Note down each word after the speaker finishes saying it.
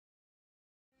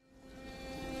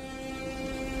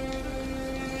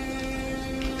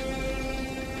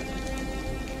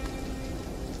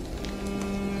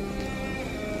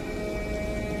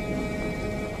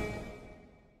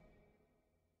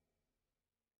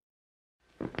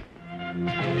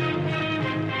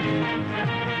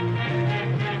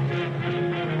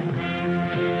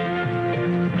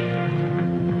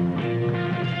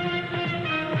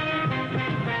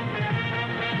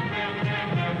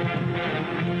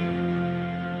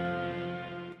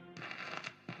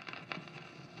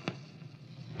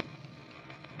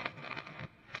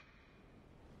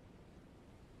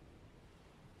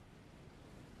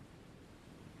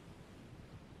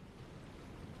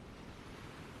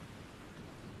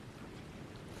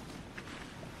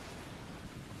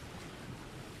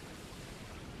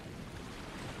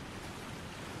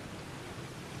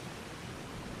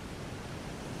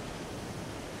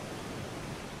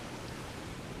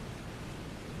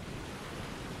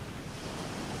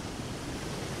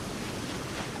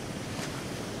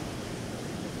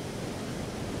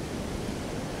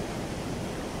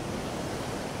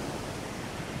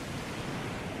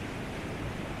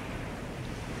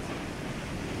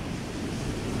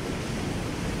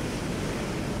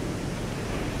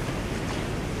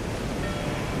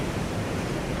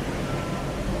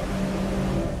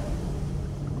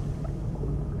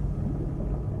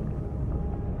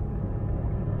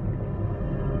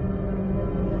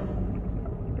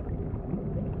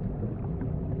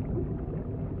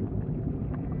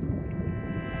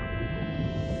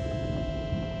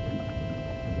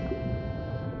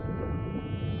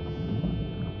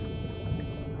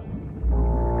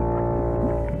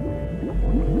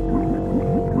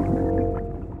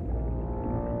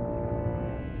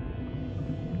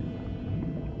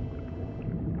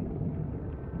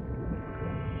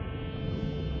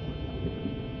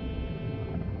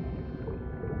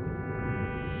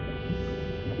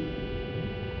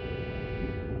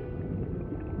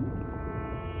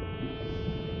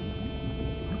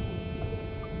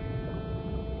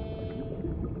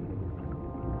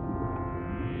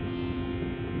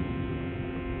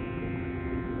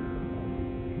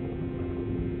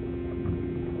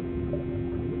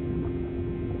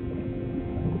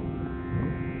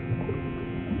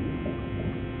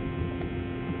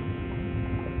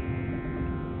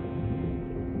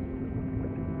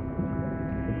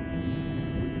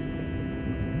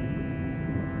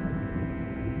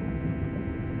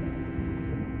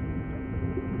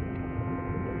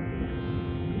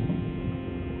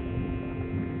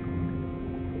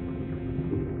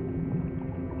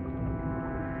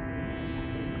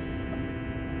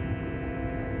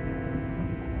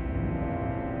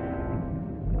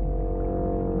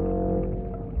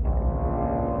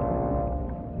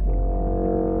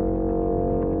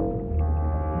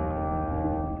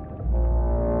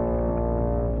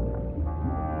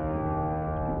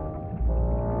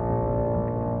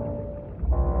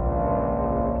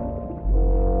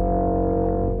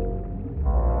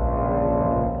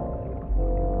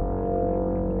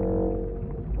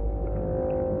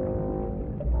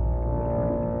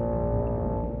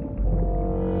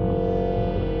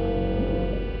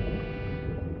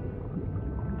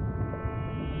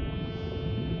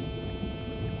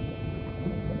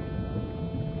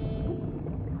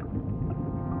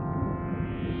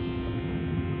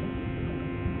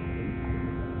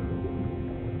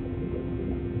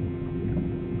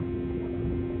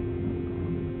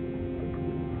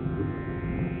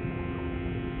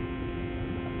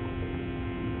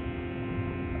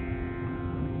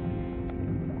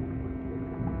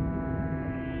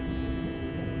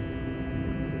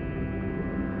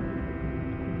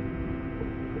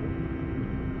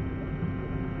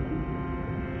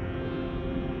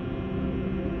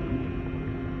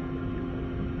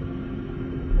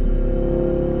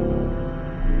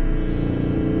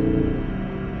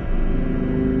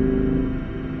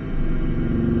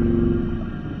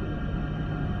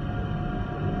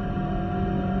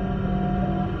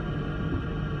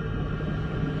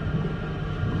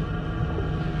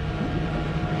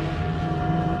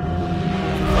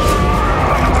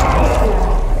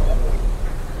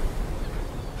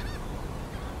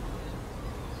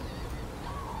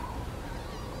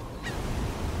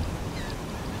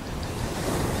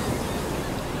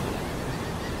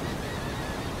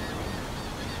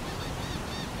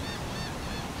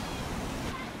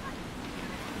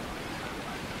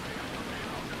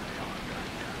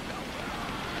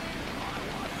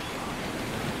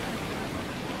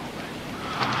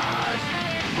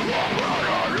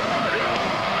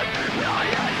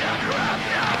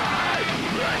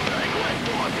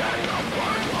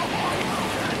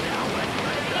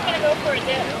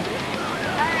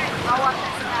I'll walk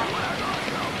this out.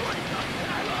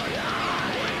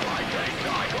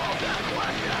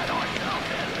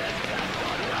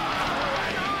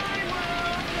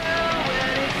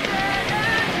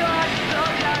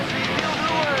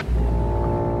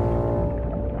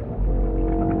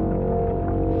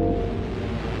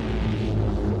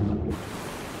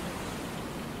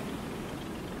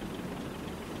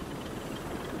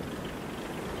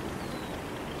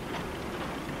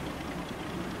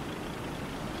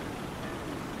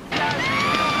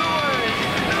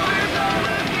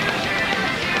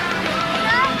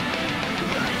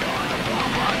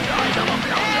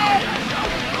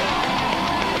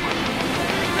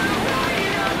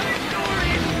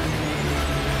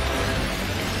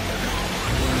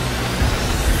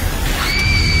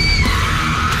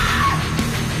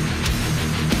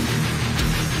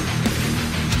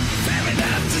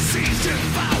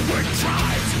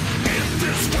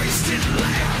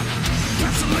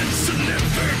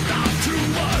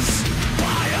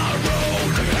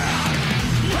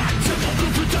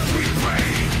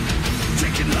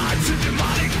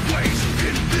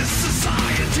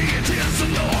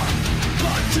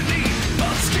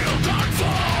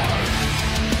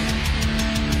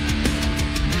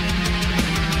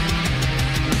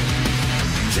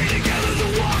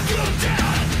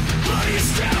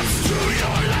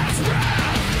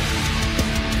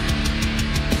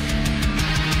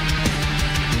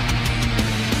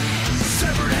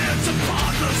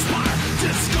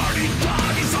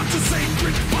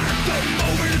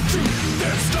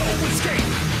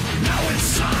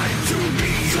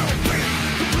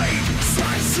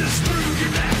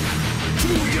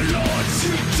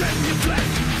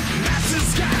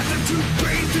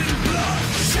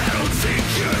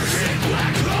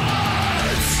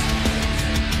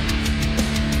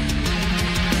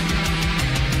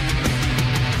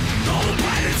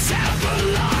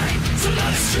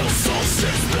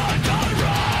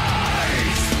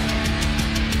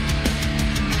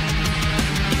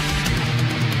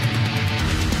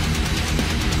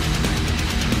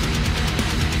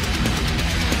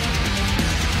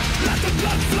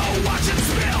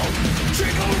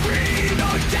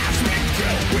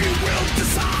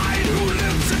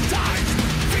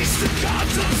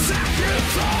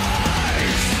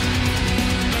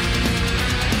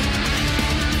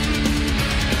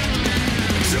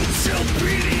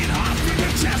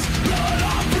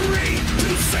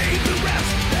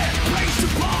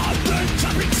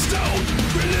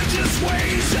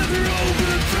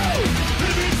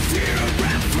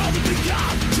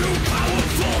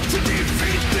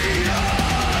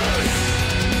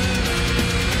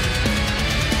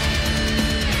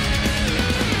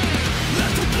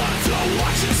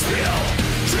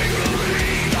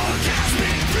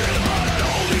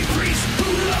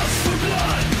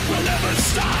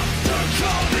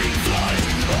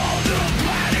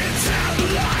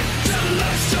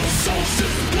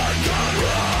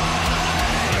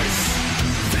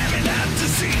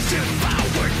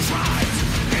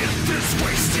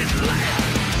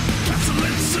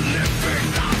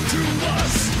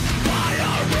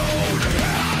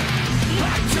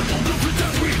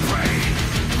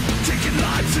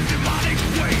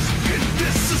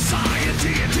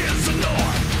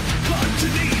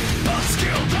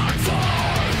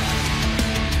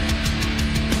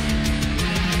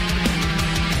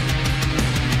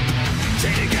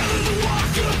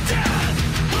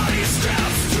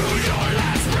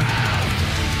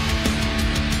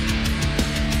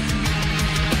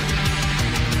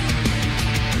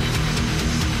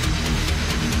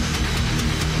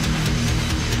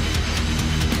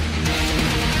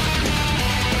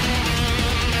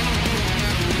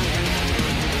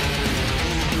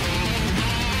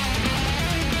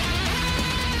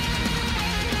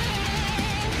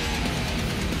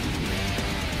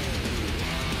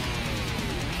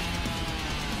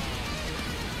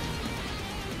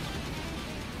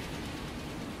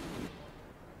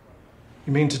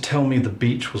 You mean to tell me the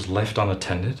beach was left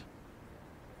unattended?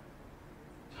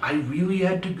 I really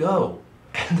had to go.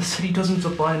 And the city doesn't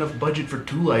supply enough budget for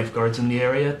 2 lifeguards in the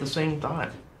area at the same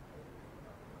time.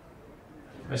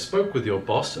 I spoke with your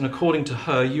boss, and according to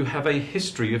her, you have a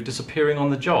history of disappearing on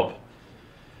the job.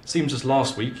 Seems as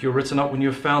last week you were written up when you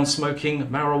were found smoking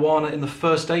marijuana in the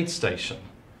first aid station.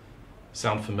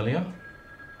 Sound familiar?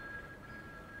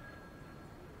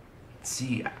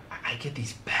 See, I get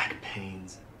these back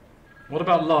pains. What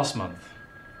about last month?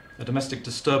 A domestic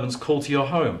disturbance call to your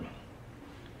home?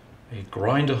 A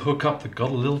grinder hookup that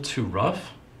got a little too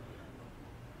rough?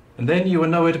 And then you were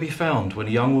nowhere to be found when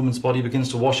a young woman's body begins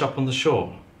to wash up on the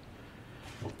shore.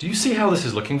 Do you see how this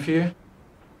is looking for you?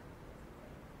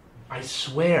 I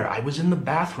swear, I was in the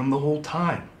bathroom the whole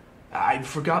time. I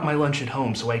forgot my lunch at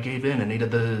home, so I gave in and ate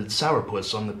at the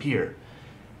sourpuss on the pier.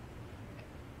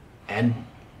 And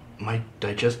my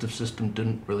digestive system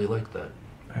didn't really like that.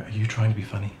 Are you trying to be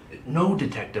funny? No,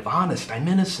 Detective, honest, I'm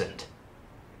innocent.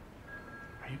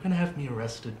 Are you gonna have me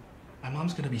arrested? My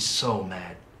mom's gonna be so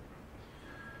mad.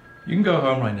 You can go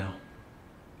home right now,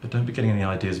 but don't be getting any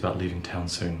ideas about leaving town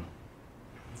soon.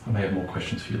 I may have more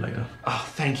questions for you later. Oh,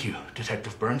 thank you,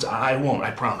 Detective Burns. I won't, I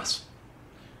promise.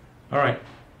 All right,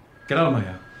 get out of my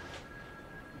hair.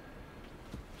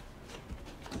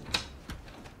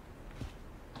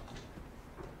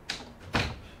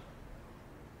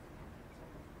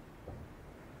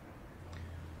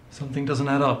 Something doesn't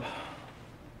add up.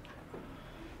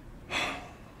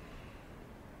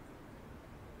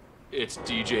 It's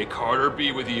DJ Carter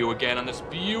B with you again on this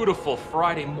beautiful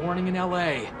Friday morning in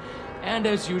LA. And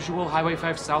as usual, Highway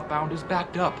 5 southbound is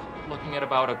backed up, looking at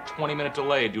about a 20-minute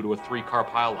delay due to a 3-car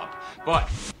pileup. But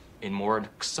in more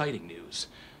exciting news,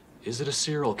 is it a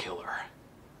serial killer?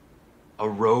 A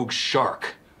rogue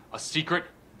shark? A secret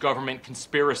government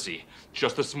conspiracy?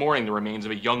 Just this morning, the remains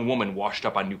of a young woman washed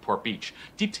up on Newport Beach.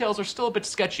 Details are still a bit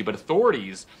sketchy, but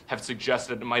authorities have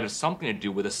suggested it might have something to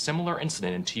do with a similar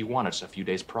incident in Tijuana just a few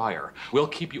days prior. We'll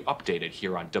keep you updated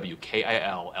here on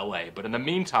WKIL LA, but in the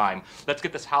meantime, let's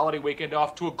get this holiday weekend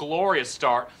off to a glorious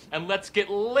start, and let's get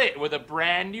lit with a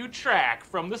brand new track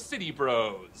from the City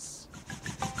Bros.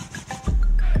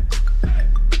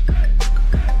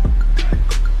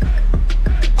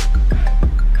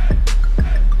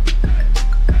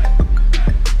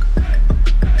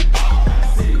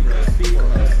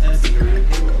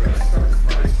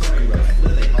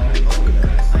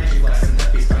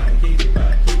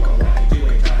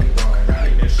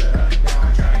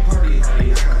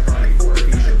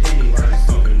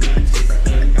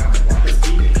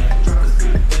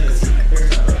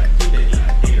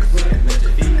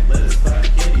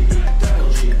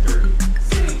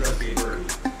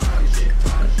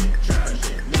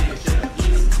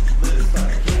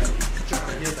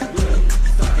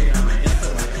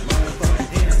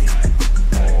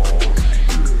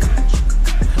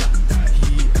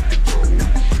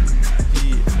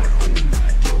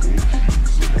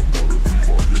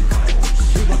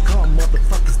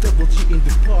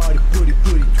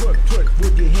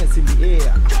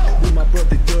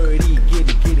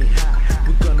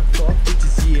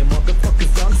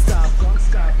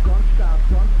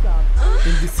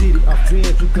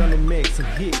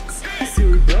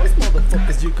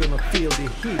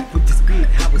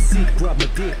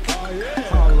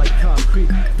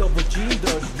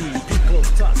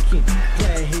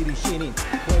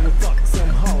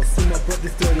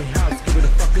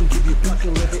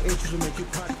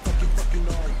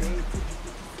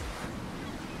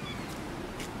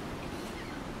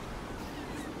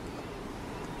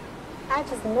 I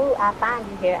just knew I'd find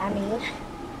you here. I mean,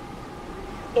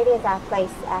 it is our place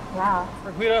after all.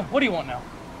 Rita, what do you want now?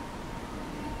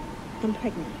 I'm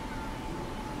pregnant.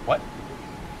 What?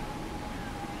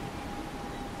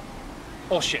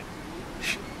 Bullshit.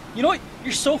 You know what?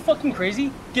 You're so fucking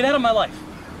crazy. Get out of my life.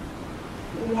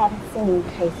 You haven't seen me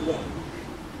crazy yet.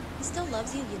 He still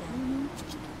loves you, you know.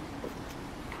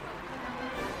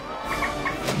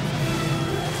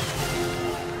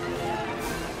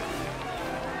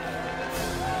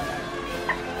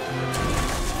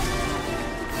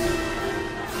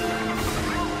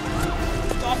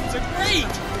 Dolphins are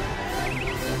great!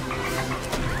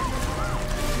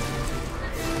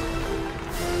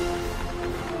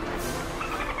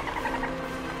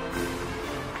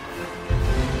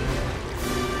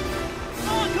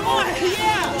 Come on!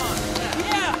 Yeah!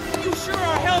 Yeah! You sure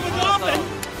are a hell of a dolphin!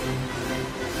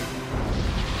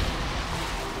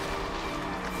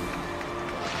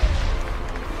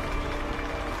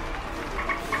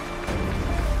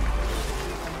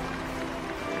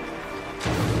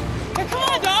 Hey, come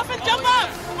on, dolphin! Jump up!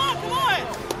 Come on!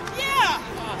 Yeah!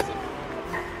 Awesome.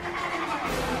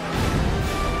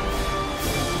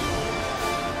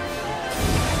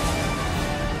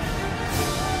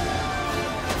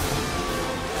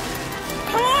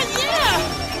 Come on, yeah!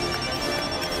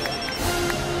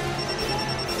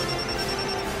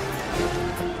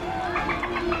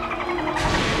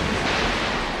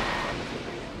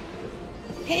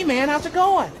 Hey man, how's it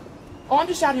going? Oh, I'm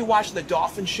just out here watching the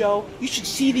dolphin show. You should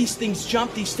see these things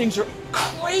jump. These things are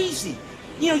crazy.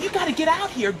 You know, you gotta get out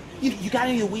here. You got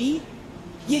any weed?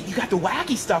 Yeah, you got the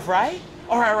wacky stuff, right?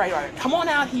 All right. Come on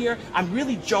out here. I'm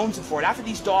really jonesing for it. After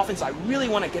these dolphins, I really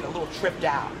want to get a little tripped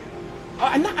out.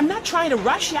 I'm not trying to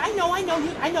rush you. I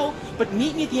know. But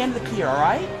meet me at the end of the pier, all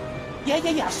right? Yeah.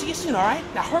 I'll see you soon, all right?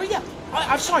 Now hurry up.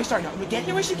 I'm sorry. No, get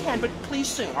here as you can, but please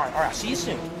soon. All right, I'll see you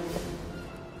soon.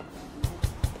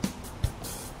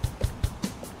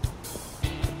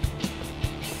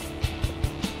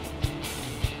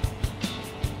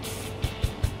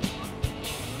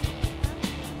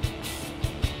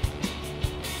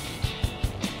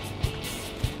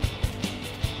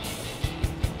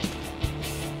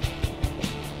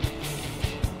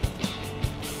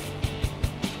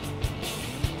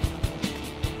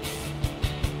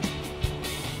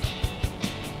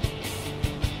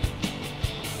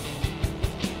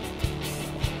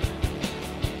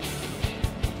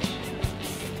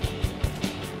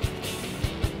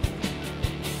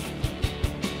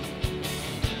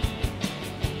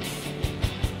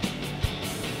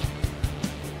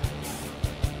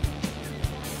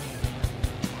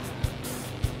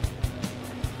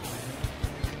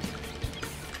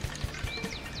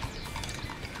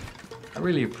 I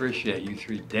really appreciate you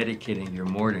three dedicating your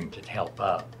morning to help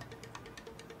out.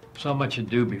 So much to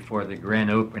do before the grand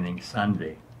opening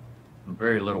Sunday, and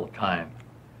very little time.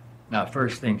 Now,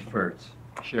 first things first.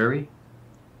 Sherry,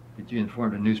 did you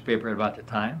inform the newspaper about the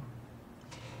time?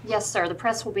 Yes, sir. The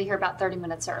press will be here about 30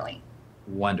 minutes early.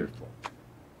 Wonderful.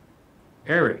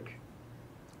 Eric,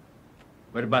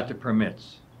 what about the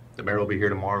permits? The mayor will be here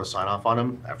tomorrow to sign off on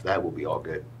them. After that, we'll be all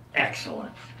good.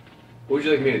 Excellent. What would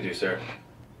you like me to do, sir?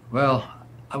 Well,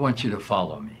 I want you to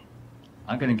follow me.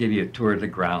 I'm going to give you a tour of the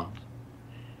ground.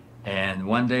 And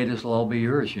one day this will all be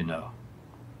yours, you know.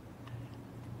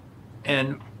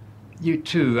 And you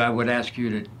too, I would ask you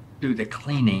to do the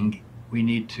cleaning. We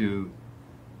need to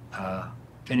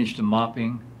finish the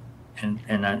mopping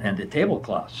and the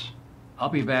tablecloths. I'll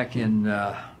be back in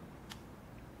about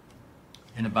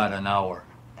an hour,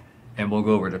 and we'll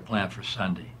go over the plan for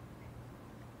Sunday.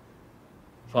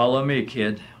 Follow me,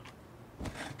 kid.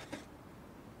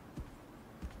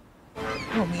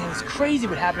 Oh man, it's crazy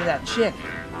what happened to that chick.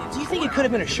 Do you think it could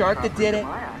have been a shark that did it?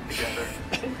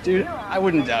 Dude, I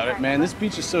wouldn't doubt it, man. This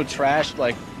beach is so trashed,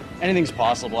 like, anything's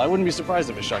possible. I wouldn't be surprised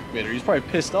if a shark bit her. He's probably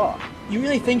pissed off. You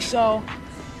really think so?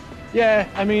 Yeah,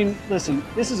 I mean, listen,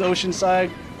 this is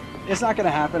Oceanside. It's not gonna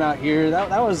happen out here. That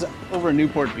was over in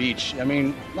Newport Beach. I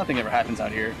mean, nothing ever happens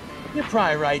out here. You're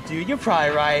probably right, dude. You're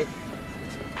probably right.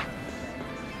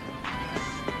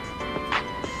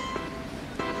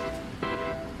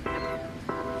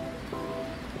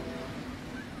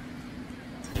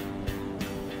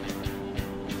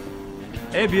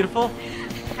 Hey, beautiful.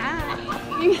 Hi.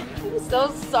 I'm so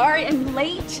sorry I'm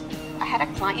late. I had a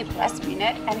client last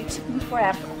minute and it took me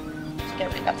forever to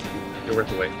get rid of him. You're worth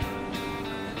the wait.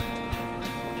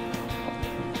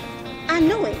 I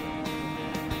knew it.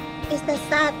 It's that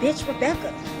side bitch,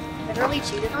 Rebecca. The girl he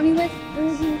cheated on you with?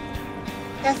 Mm-hmm.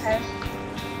 That's her.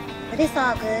 But it's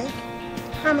all good.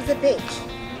 Karma's a bitch.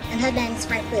 And her name's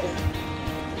Frank Whitty.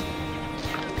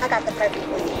 I got the perfect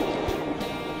one.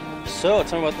 So,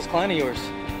 tell me about this client of yours.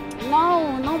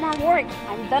 No more work.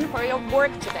 I'm done for your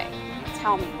work today.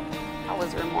 Tell me, how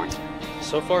was your morning?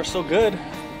 So far, so good.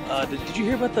 Did you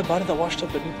hear about the body that washed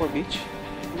up at Newport Beach?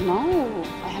 No,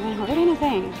 I haven't heard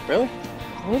anything. Really?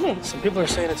 Really? Some people are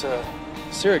saying it's a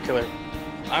serial killer.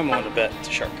 I'm willing to bet it's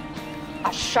a shark.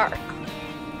 A shark?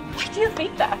 Why do you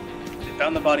think that? They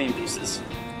found the body in pieces.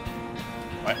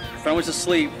 Right. Your friend was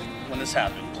asleep when this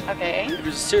happened. Okay. If it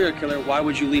was a serial killer, why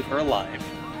would you leave her alive?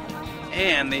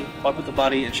 And they put the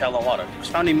body in shallow water. It was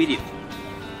found immediately.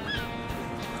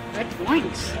 Good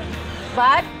point.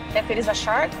 But if it is a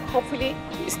shark, hopefully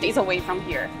it stays away from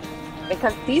here.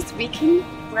 Because this weekend,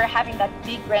 we're having that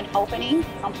big grand opening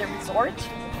of the resort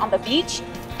on the beach.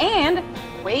 And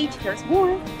wait, there's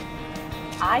more.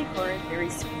 I heard there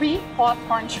is free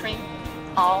popcorn shrimp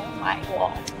all night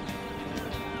long.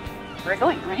 We're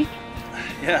going, right?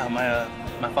 Yeah,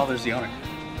 my father's the owner.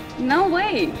 No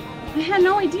way. I had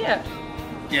no idea.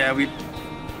 Yeah, we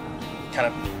kind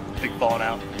of big falling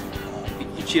out.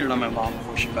 He cheated on my mom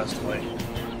before she passed away.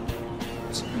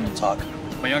 So we don't talk.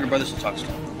 My younger brother still talks to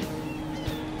him.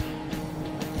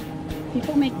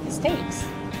 People make mistakes.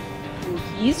 And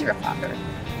he's your father.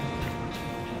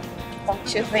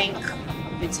 Don't you think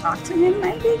you talk to him,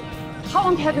 maybe? How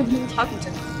long have you been talking to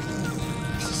him?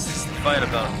 Since the fight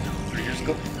about 3 years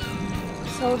ago.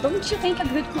 So don't you think a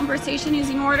good conversation is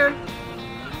in order?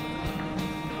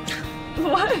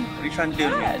 What? What are you trying to do?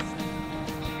 Yes.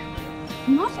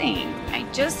 Nothing. I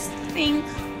just think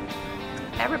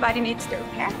everybody needs their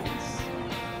parents.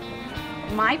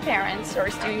 My parents are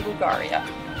still in Bulgaria.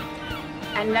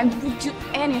 And I would do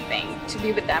anything to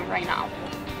be with them right now.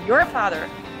 Your father,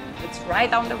 it's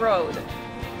right down the road.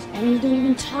 And you don't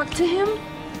even talk to him?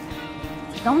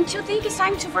 Don't you think it's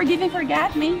time to forgive and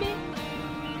forget, maybe?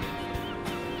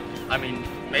 I mean,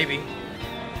 maybe.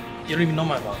 You don't even know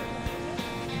my father.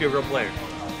 You'd be a real player.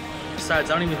 Besides,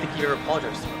 I don't even think you ever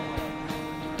apologized to me.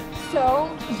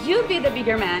 So, you be the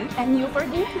bigger man, and you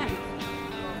forgive him.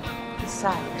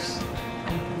 Besides,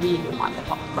 I really want the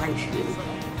popcorn shoe.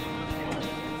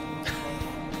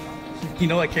 You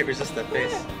know I can't resist that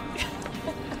face.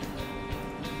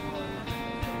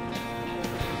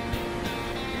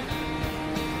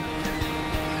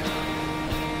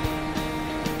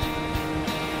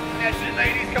 That's it,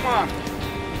 ladies. Come on.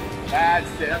 That's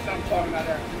it. That's what I'm talking about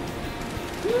there.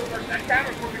 Where's that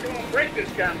camera for me? Come on, break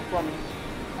this camera for me.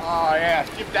 Oh, yeah.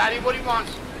 Give Daddy what he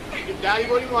wants. Give Daddy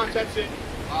what he wants. That's it.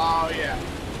 Oh, yeah.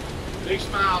 Big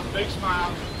smiles. Big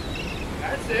smiles.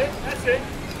 That's it. That's it.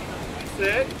 That's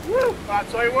it. Woo. I'll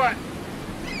tell you what.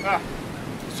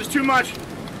 It's just too much.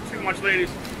 Too much,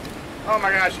 ladies. Oh,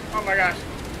 my gosh. Oh, my gosh.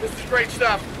 This is great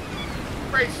stuff.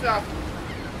 Great stuff.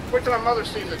 Wait till my mother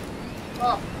sees it.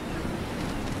 Oh.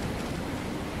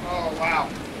 Oh, wow.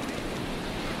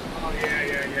 Oh,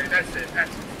 yeah. That's it. That's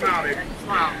it. Smile, baby.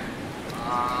 Smile.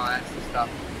 Oh, that's the stuff.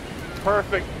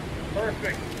 Perfect.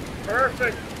 Perfect.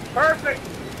 Perfect. Perfect.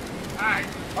 All right.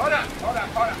 Hold on.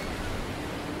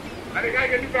 I think I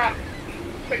get you back.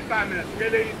 Take 5 minutes. Okay,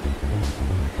 ladies?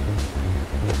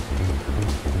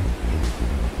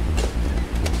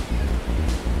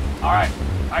 All right.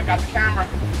 I got the camera.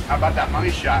 How about that money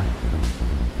shot?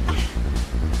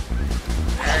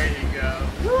 There you go.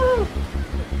 Woo.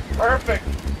 Perfect.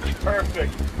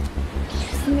 Perfect.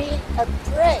 Give me a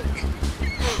break.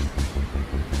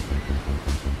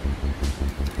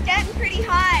 Getting pretty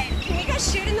high. Can we go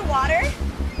shoot in the water?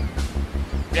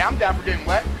 Yeah, I'm down for getting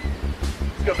wet.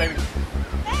 Let's go, baby.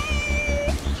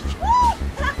 Hey! Woo!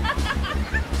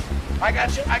 I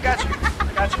got you.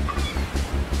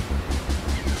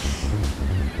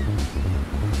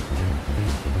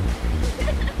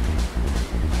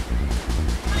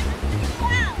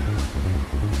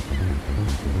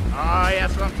 Oh, yeah,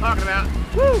 that's what I'm talking about.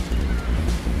 Woo!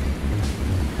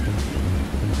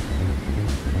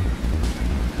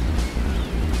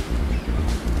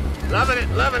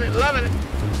 Loving it.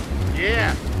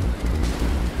 Yeah.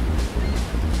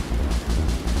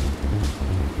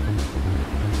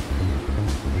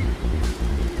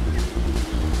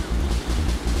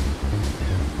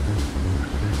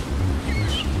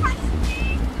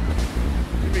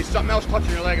 Give me something else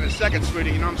touching your leg in a second,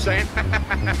 sweetie, you know what I'm saying?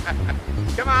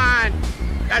 Come on.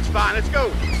 That's fine, let's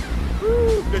go.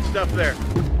 Woo, good stuff there.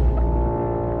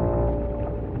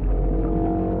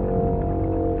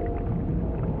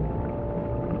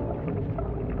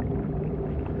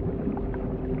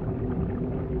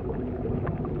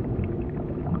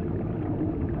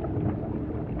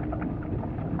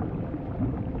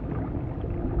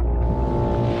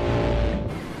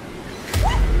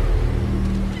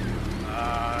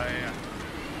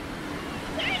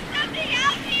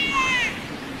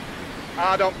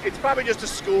 It's probably just a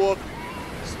school of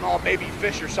small baby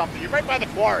fish or something. You're right by the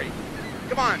quarry.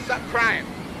 Come on, stop crying.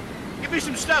 Give me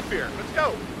some stuff here. Let's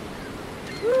go.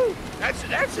 Woo. That's it.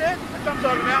 That's what I'm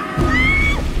talking about.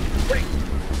 Wait.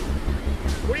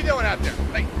 What are you doing out there?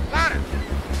 Hey, Lana.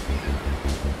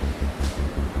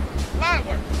 Lana,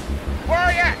 where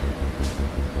are you at?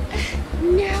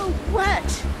 Now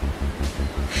what?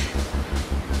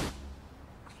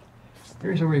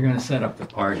 Here's where we're going to set up the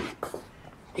party.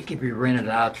 It could be rented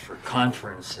out for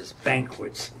conferences,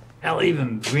 banquets, hell,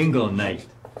 even bingo night.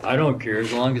 I don't care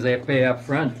as long as they pay up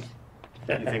front.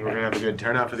 You think we're gonna have a good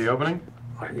turnout for the opening?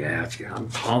 Oh, yeah, I'm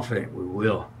confident we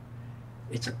will.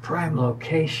 It's a prime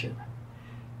location.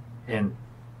 And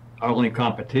our only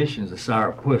competition is the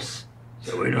Sourpuss,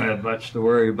 so we don't have much to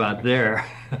worry about there.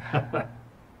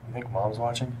 You think Mom's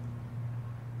watching?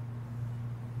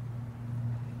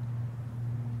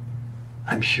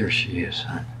 I'm sure she is,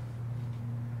 son.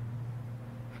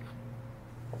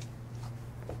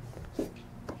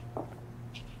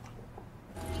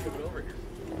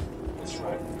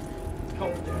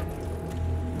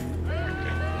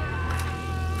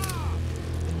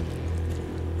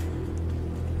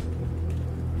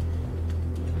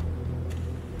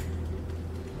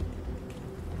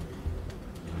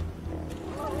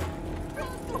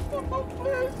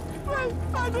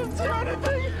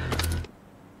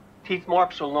 Teeth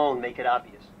marks alone make it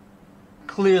obvious.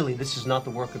 Clearly, this is not the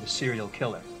work of a serial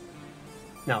killer.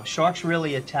 Now, sharks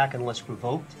rarely attack unless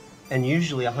provoked, and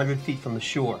usually 100 feet from the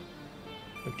shore.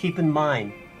 But keep in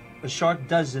mind, a shark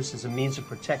does this as a means of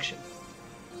protection.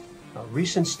 A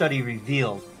recent study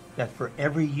revealed that for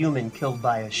every human killed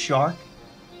by a shark,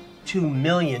 2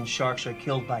 million sharks are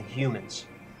killed by humans.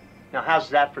 Now, how's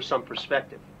that for some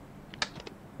perspective?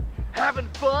 Having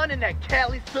fun in that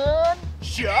Cali sun?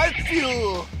 Shark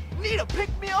Fuel! Need a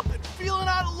pick-me-up and feeling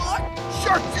out of luck?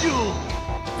 Shark Fuel!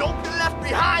 Don't be left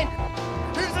behind!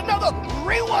 Here's another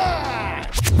rewind!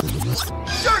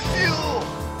 Shark Fuel!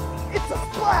 It's a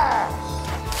splash!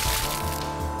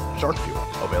 Shark Fuel,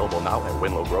 available now at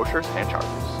Winlow Grocers and Charlie's.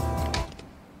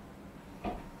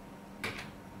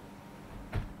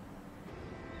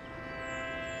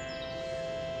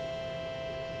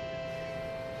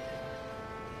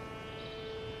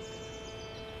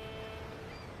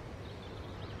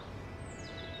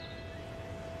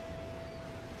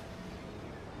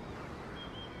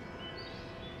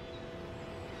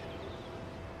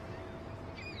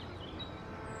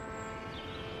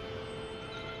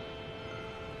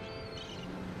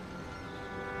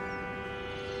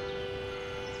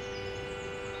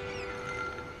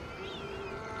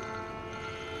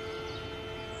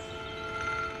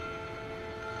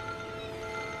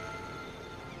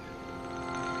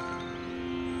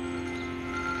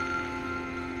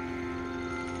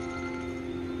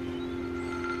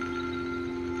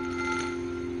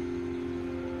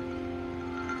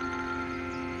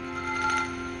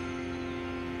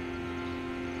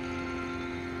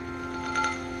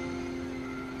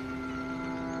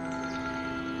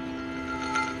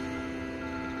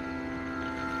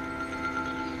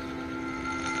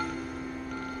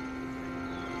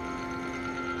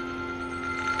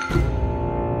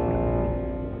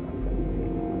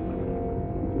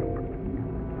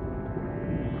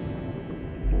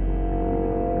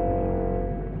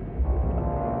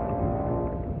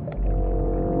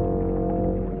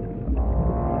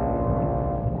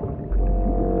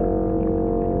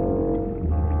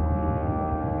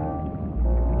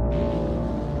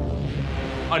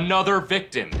 Another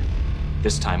victim,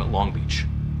 this time at Long Beach.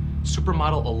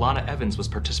 Supermodel Alana Evans was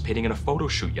participating in a photo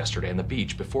shoot yesterday on the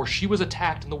beach before she was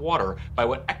attacked in the water by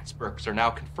what experts are now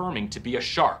confirming to be a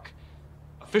shark.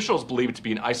 Officials believe it to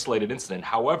be an isolated incident.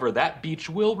 However, that beach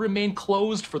will remain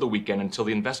closed for the weekend until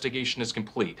the investigation is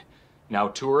complete. Now,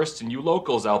 tourists and you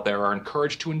locals out there are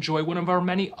encouraged to enjoy one of our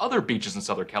many other beaches in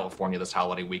Southern California this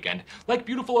holiday weekend, like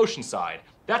beautiful Oceanside.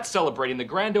 That's celebrating the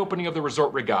grand opening of the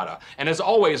Resort Regatta. And as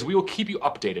always, we will keep you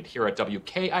updated here at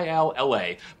WKIL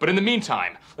LA. But in the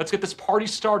meantime, let's get this party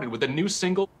started with a new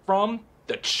single from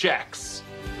The Checks.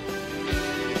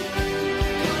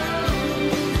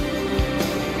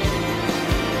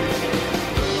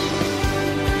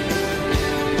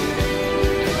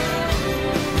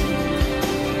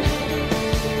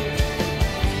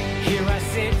 Here I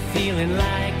sit feeling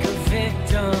like a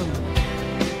victim.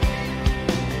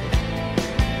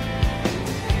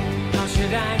 How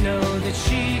should I know that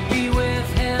she'd be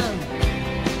with him?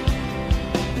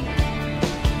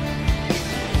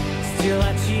 Still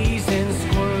I tease and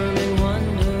squirm and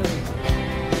wonder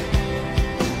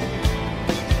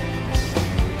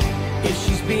if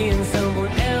she's being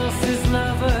someone else's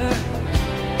lover.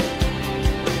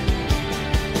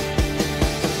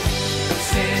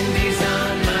 Cindy's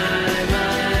on my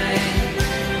mind.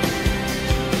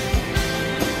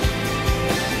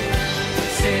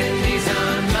 Cindy's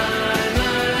on my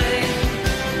mind.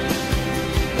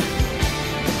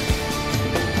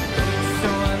 So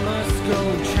I must go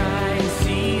try and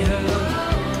see her.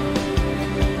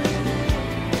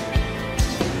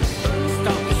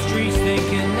 Stalk the streets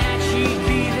thinking that she'd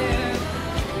be there.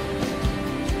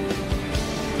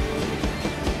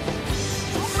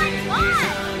 Cindy's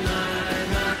on my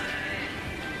mind.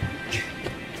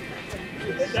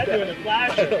 What's that doing a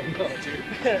flash? I don't know, dude.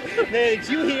 Man, did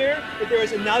you hear that there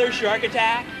was another shark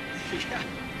attack? Yeah,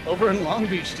 over in Long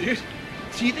Beach, dude.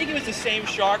 Do you think it was the same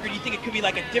shark, or do you think it could be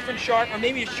like a different shark, or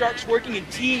maybe a shark's working in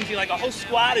teams, like a whole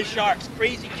squad of sharks,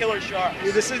 crazy killer sharks?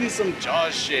 Dude, this isn't some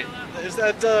Jaws shit. Is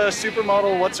that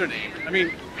supermodel, what's her name? I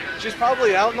mean, she's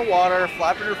probably out in the water,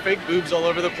 flapping her fake boobs all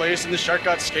over the place, and the shark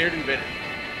got scared and bit her.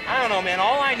 I don't know, man.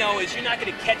 All I know is you're not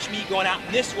going to catch me going out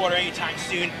in this water anytime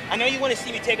soon. I know you want to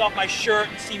see me take off my shirt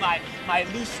and see my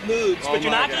loose moves, but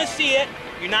you're not going to see it.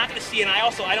 You're not going to see it, and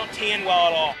I don't tan well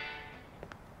at all.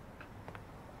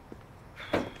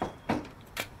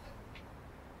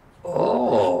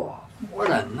 Oh, what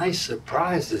a nice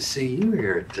surprise to see you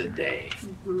here today.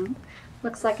 Mm-hmm.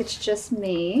 Looks like it's just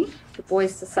me. The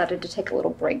boys decided to take a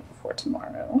little break before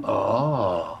tomorrow.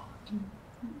 Oh.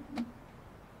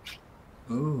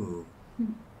 Ooh.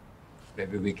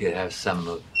 Maybe we could have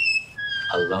some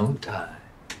alone time.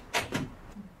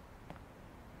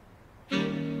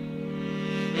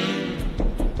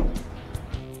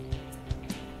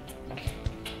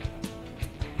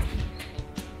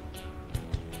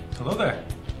 Hello there.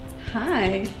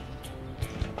 Hi.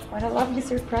 What a lovely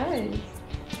surprise.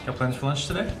 Got plans for lunch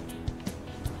today?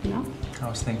 No? I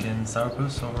was thinking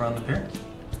sourpuss over on the pier.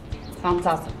 Sounds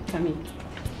awesome to me.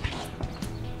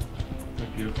 They're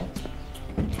beautiful.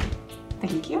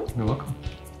 Thank you. You're welcome.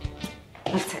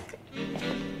 Let's take it.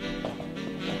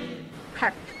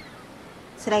 Perfect.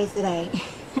 Today's the day.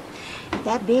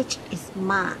 That bitch is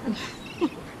mine.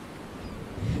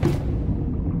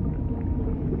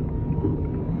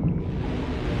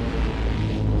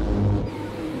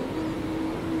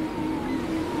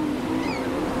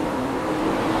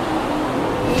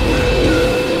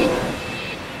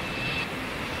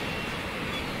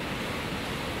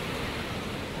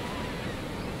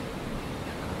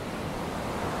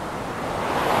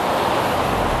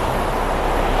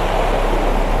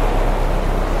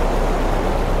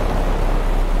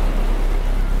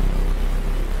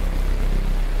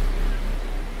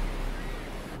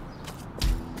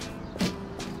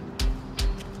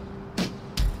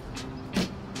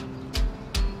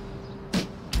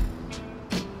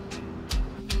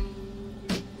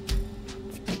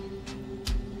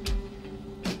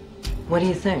 What do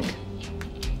you think?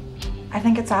 I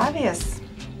think it's obvious.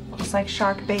 Looks like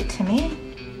shark bait to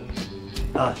me.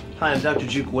 Hi, I'm Dr.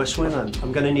 Juke Westwind.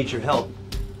 I'm gonna need your help.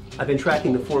 I've been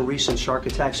tracking the 4 recent shark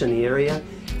attacks in the area,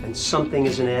 and something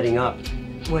isn't adding up.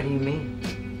 What do you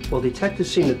mean? Well, detectives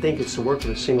seem to think it's the work of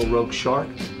a single rogue shark,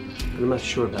 but I'm not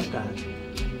sure about that.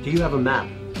 Do you have a map?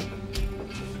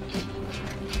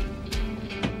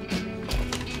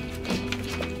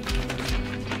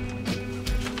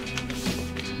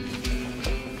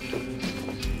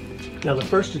 Now, the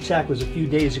first attack was a few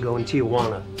days ago in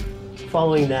Tijuana.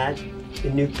 Following that,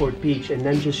 in Newport Beach, and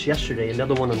then just yesterday,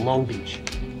 another one in Long Beach.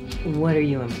 What are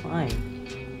you implying?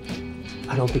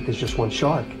 I don't think there's just one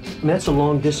shark. I mean, that's a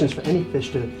long distance for any fish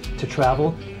to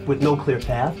travel with no clear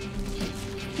path.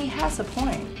 He has a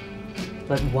point.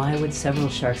 But why would several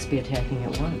sharks be attacking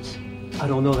at once? I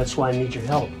don't know, that's why I need your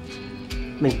help.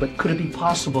 I mean, but could it be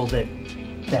possible that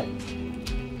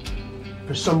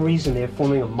for some reason they're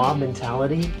forming a mob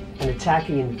mentality and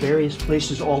attacking in various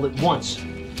places all at once?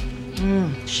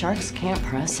 Sharks can't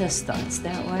process thoughts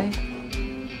that way.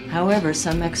 However,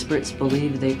 some experts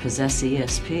believe they possess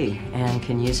ESP and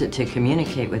can use it to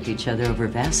communicate with each other over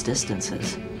vast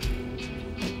distances.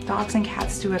 Dogs and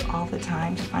cats do it all the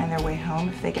time to find their way home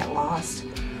if they get lost.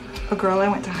 A girl I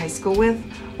went to high school with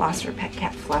lost her pet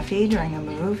cat Fluffy during a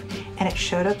move, and it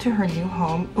showed up to her new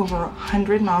home over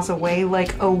 100 miles away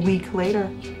like a week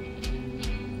later.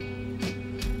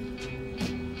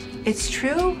 It's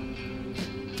true.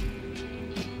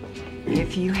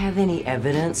 If you have any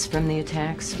evidence from the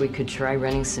attacks, we could try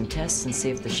running some tests and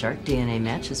see if the shark DNA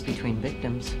matches between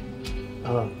victims.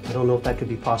 I don't know if that could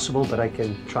be possible, but I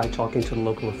can try talking to the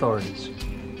local authorities.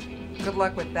 Good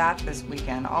luck with that this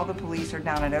weekend. All the police are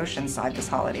down at Oceanside this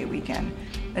holiday weekend.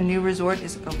 A new resort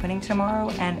is opening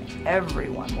tomorrow, and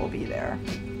everyone will be there.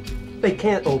 They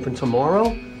can't open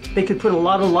tomorrow. They could put a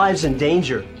lot of lives in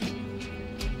danger.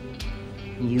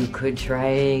 You could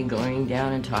try going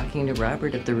down and talking to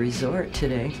Robert at the resort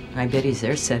today. I bet he's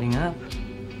there setting up.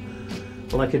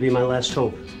 Well, that could be my last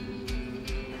hope.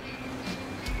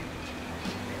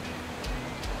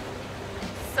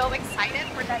 So excited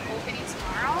for that opening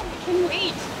tomorrow. We can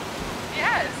wait.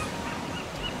 Yes.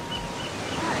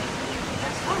 Alright,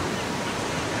 that's fun.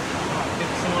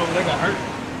 Someone over there got hurt.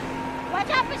 Watch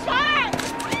out for sharks!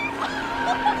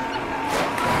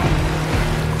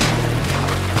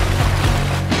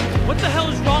 What the hell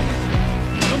is wrong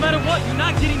with you? No matter what, you're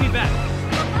not getting me back.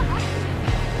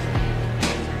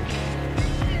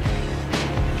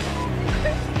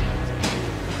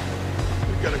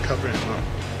 We gotta cover him up.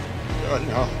 God,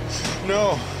 no.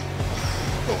 No.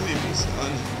 Don't leave me,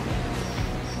 son.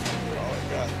 You're all I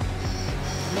got.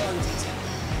 Come on, Tita.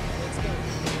 Let's go.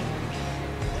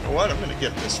 You know what? I'm gonna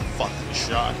get this fucking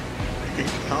shot. You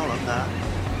can count on that.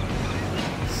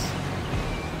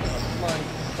 Come on.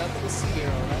 Nothing to see here,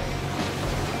 alright?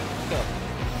 Go.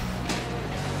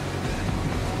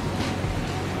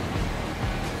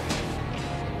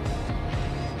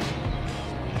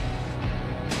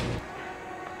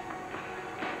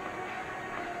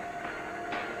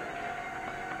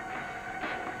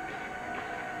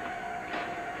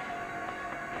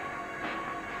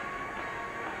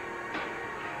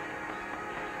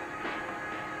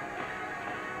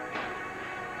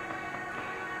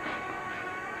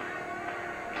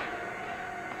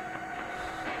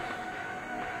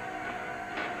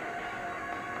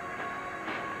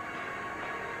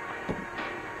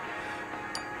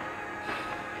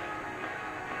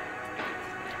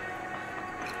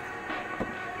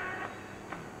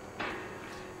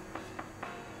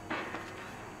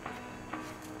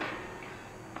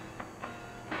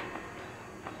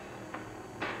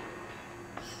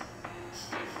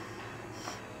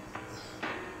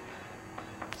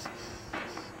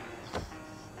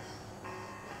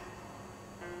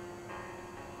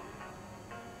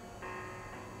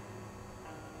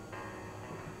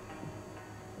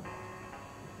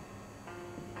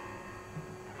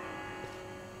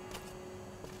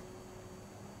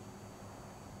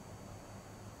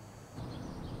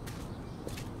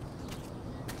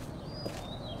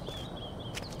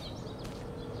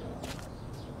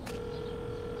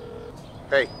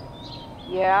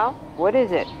 Yeah? What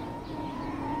is it?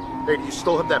 Hey, do you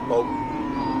still have that boat?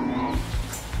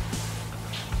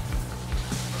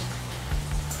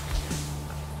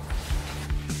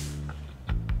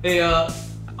 Hey,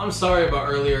 I'm sorry about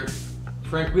earlier.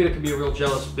 Franquita can be a real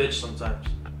jealous bitch sometimes.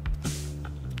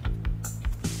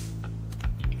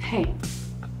 Hey,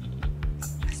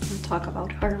 let's not talk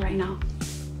about her right now.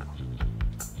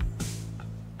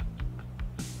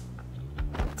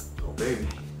 Oh, baby.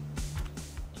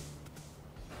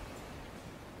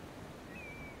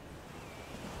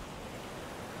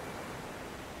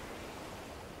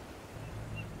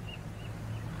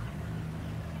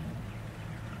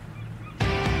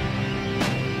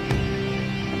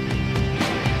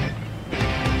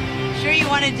 Sure you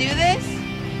want to do this?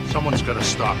 Someone's gotta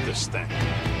stop this thing.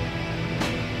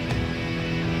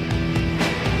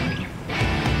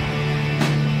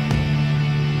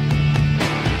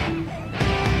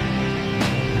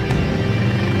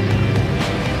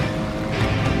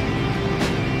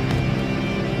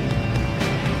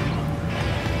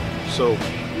 So,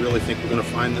 you really think we're gonna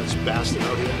find this bastard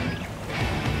out here?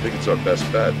 I think it's our best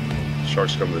bet.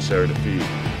 Sharks come to this area to feed.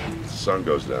 The sun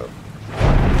goes down.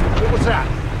 What was that?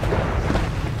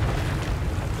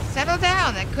 Settle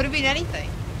down. That could have been anything.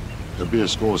 There'll be a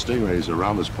school of stingrays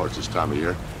around this parts this time of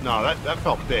year. No, that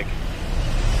felt big.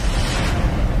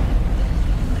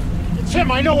 It's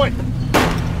him, I know it!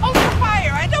 Open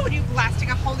fire! I know when you're blasting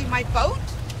a hole in my boat.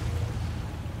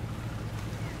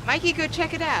 Mikey, go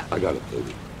check it out. I got it,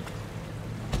 baby.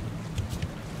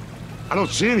 I don't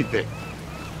see anything.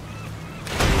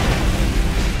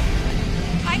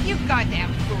 Mike, you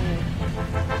goddamn fool.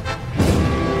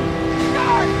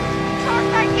 Shark! Shark,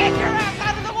 Mike, get your ass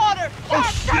out of the water!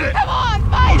 Shark, Shark, come on,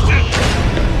 Mike! Oh, shit!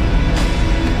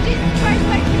 Jesus Christ,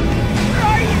 Mike! Where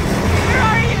are you? Where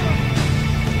are you?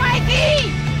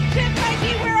 Mikey! Shit,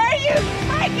 Mikey, where are you?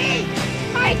 Mikey!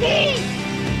 Mikey!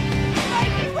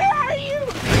 Mikey, where are you?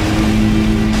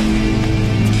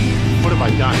 What have I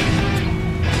done?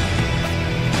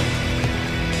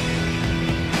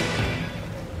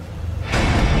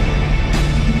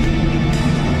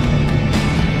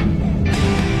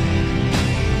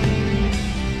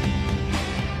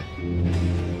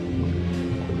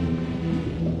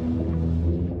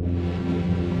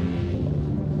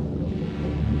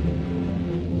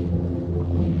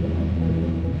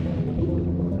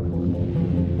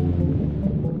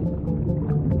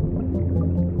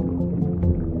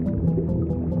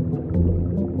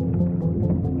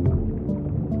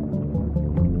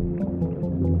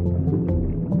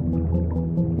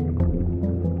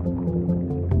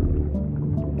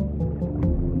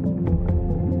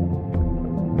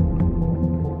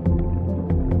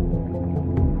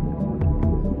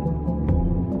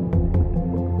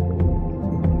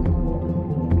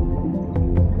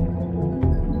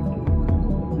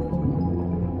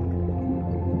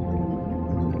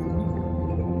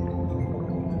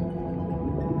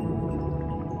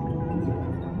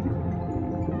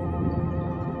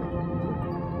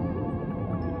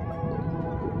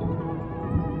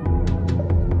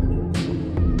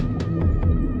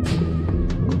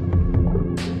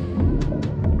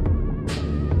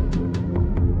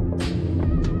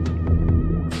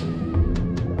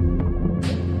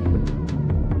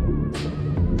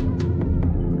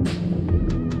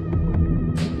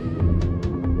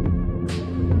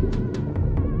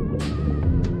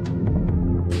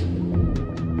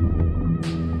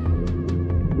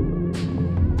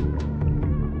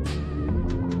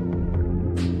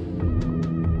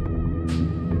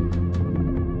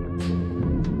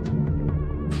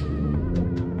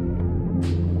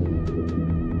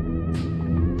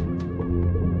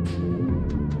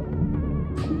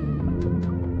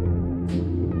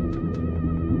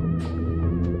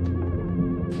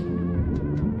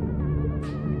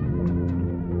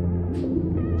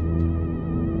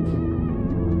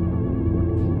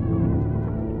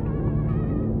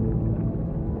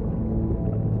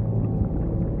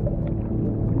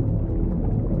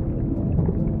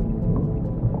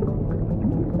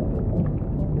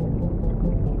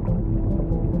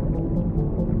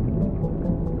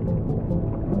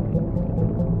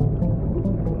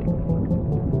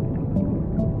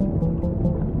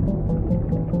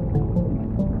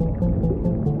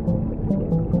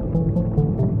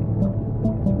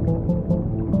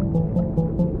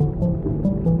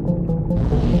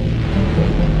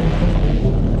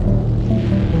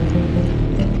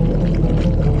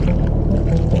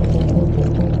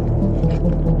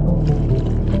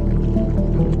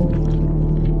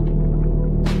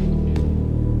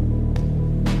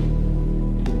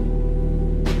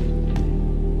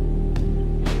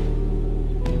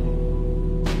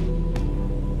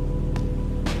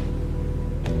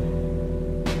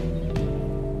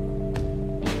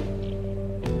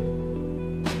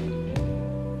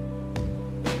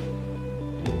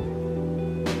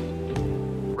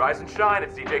 Rise and shine,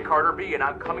 it's DJ Carter B, and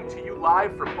I'm coming to you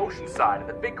live from Oceanside at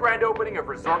the big grand opening of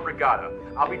Resort Regatta.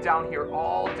 I'll be down here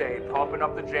all day pumping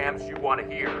up the jams you want to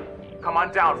hear. Come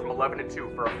on down from 11 to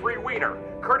 2 for a free wiener,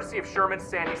 courtesy of Sherman's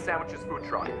Sandy Sandwiches food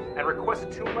truck, and request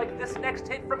a tune like this next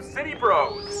hit from City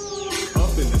Bros. Up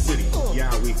in the city,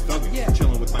 yeah, we thuggin',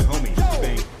 chillin' with my homies,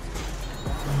 bang.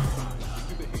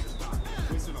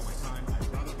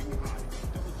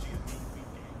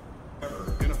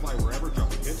 Gonna fly wherever,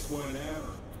 dropping hits whenever.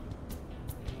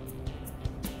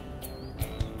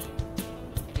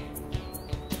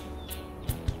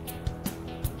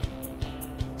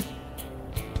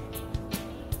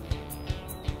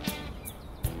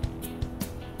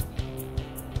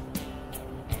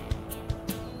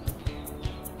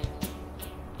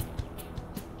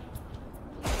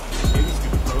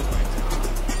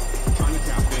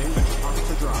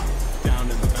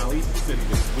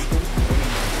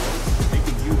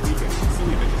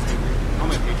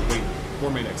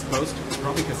 Post,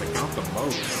 probably because I count the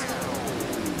most.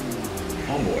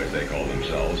 Homeboys, they call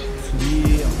themselves.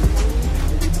 Yeah.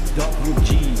 WG.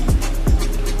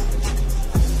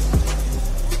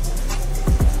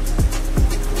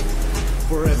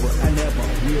 Forever and ever,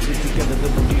 we'll be together,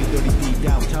 WG30P,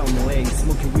 downtown LA.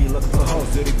 Smoking weed, looking for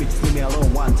hoes, dirty bitches, leave me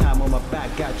alone. One time on my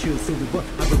back, got chills, silver butt.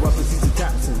 I've been rapping since the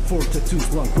Thompson. 4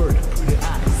 tattoos, long bird, pretty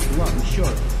eyes, long and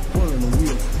short, pulling the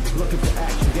wheels. Looking for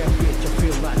action, damn bitch, I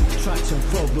feel like traction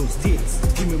for those dicks.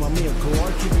 Give me my miracle, or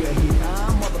give you a heat.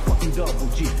 I'm motherfucking double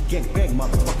G. Gang bang,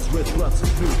 motherfuckers, red bloods,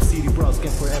 blue city bros,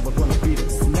 can forever gonna beat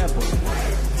us. Never.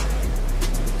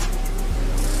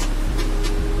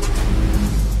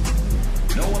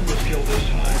 No one was killed this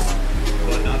time,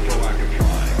 but not for lack of trying.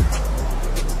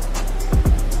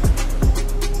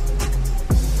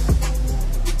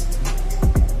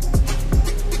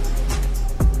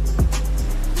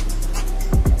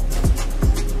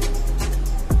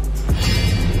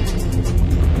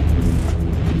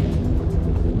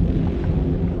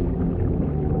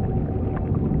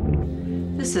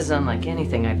 This is unlike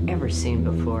anything I've ever seen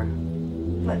before.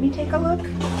 Let me take a look.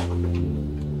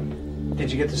 Did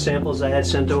you get the samples I had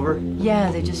sent over? Yeah,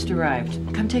 they just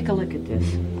arrived. Come take a look at this.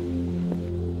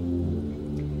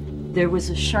 There was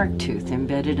a shark tooth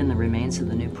embedded in the remains of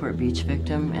the Newport Beach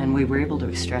victim, and we were able to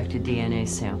extract a DNA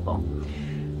sample.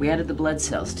 We added the blood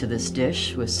cells to this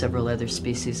dish with several other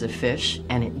species of fish,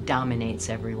 and it dominates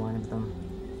every one of them.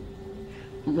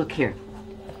 Look here.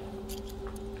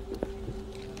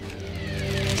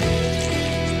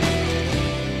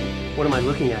 What am I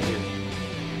looking at here?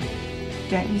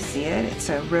 Don't you see it? It's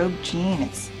a rogue gene.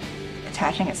 It's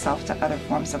attaching itself to other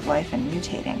forms of life and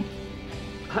mutating.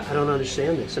 I don't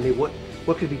understand this. I mean, what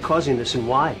could be causing this and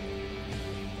why?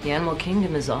 The animal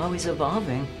kingdom is always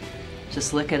evolving.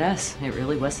 Just look at us. It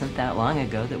really wasn't that long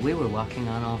ago that we were walking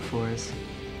on all fours.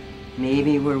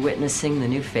 Maybe we're witnessing the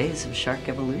new phase of shark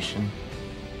evolution.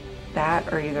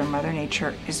 That or either Mother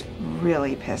Nature is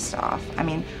really pissed off. I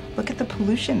mean, look at the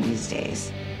pollution these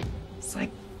days. It's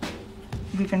like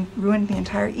we've ruined the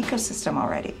entire ecosystem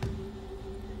already.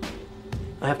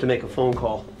 I have to make a phone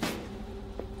call.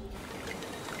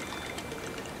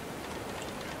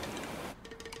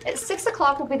 At 6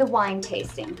 o'clock will be the wine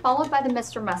tasting, followed by the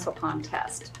Mr. Muscle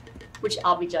contest, which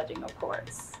I'll be judging, of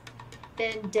course.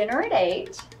 Then dinner at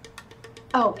 8.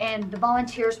 Oh, and the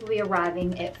volunteers will be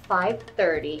arriving at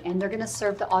 5:30, and they're gonna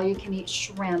serve the all-you-can-eat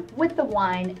shrimp with the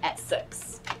wine at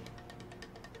 6.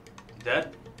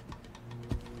 Dad?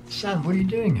 Son, what are you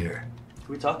doing here?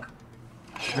 Can we talk?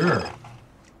 Sure.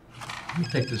 Let me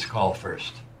take this call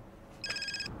first.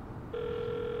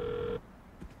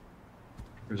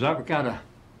 Resort Regatta,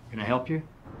 can I help you?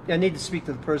 Yeah, I need to speak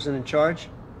to the person in charge.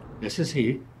 This is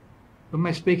he. Who am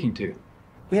I speaking to?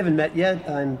 We haven't met yet.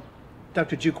 I'm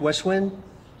Dr. Duke Westwind.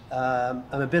 I'm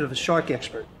a bit of a shark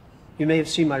expert. You may have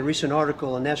seen my recent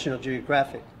article in National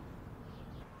Geographic.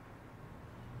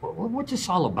 What's this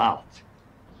all about?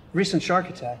 Recent shark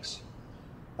attacks.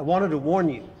 I wanted to warn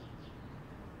you.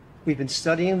 We've been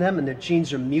studying them and their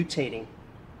genes are mutating.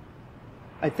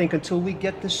 I think until we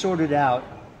get this sorted out,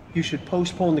 you should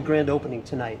postpone the grand opening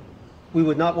tonight. We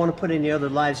would not want to put any other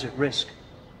lives at risk.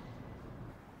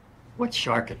 What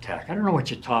shark attack? I don't know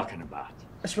what you're talking about.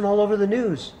 That's been all over the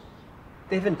news.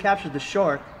 They haven't captured the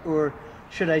shark, or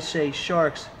should I say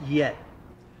sharks, yet.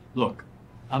 Look,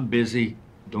 I'm busy.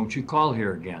 Don't you call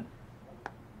here again.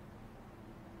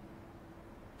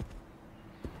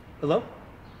 Hello?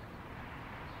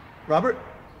 Robert?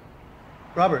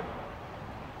 Robert?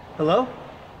 Hello?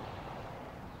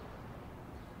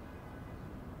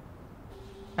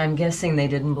 I'm guessing they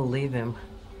didn't believe him.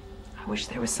 I wish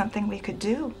there was something we could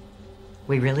do.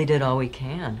 We really did all we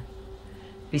can.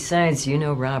 Besides, you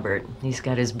know Robert. He's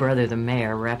got his brother, the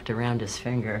mayor, wrapped around his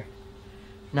finger.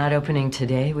 Not opening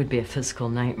today would be a fiscal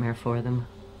nightmare for them.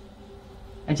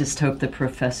 I just hope the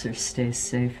professor stays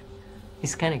safe.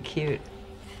 He's kind of cute.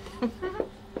 It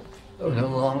was a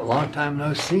long time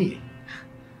no see.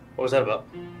 What was that about?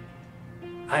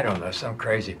 I don't know, some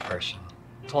crazy person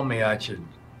told me I should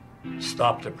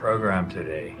stop the program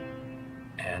today.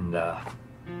 And,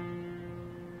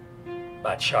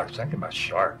 about sharks, thinking about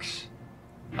sharks.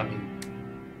 I mean,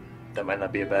 that might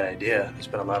not be a bad idea. There's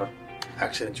been a lot of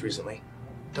accidents recently.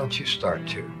 Don't you start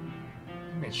to.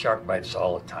 I mean, shark bites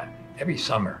all the time, every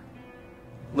summer.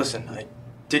 Listen, I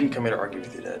didn't come here to argue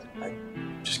with you, Dad. I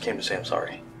just came to say I'm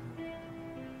sorry.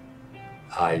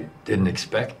 I didn't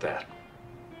expect that.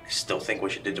 I still think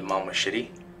what you did to Mom was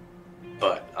shitty,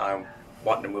 but I'm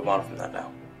wanting to move on from that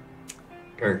now.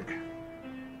 Kirk,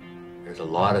 there's a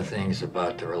lot of things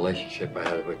about the relationship I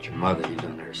had with your mother you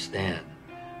don't understand.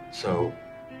 So,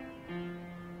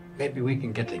 maybe we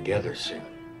can get together soon.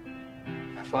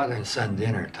 Have father and son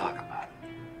dinner and talk about it.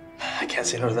 I can't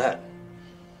say no to that.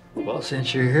 Well,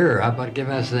 since you're here, how about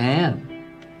giving us a hand?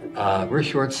 We're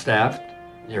short-staffed.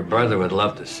 Your brother would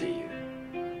love to see you.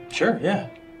 Sure, yeah.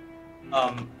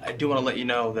 I do want to let you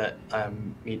know that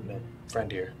I'm meeting a friend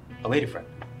here. A lady friend.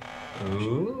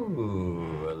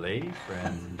 Ooh, a lady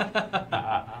friend.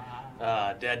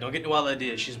 Dad, don't get any wild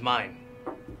ideas. She's mine.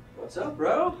 What's up,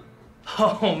 bro?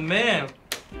 Oh, man.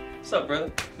 What's up,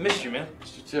 brother? Missed you, man.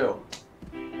 Missed you too.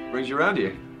 Brings you around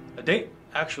here? A date,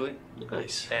 actually.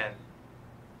 Nice.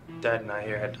 And Dad and I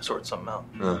here had to sort something out.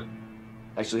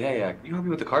 Actually, hey, can you help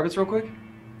me with the carpets real quick?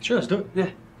 Sure, let's do it. Yeah.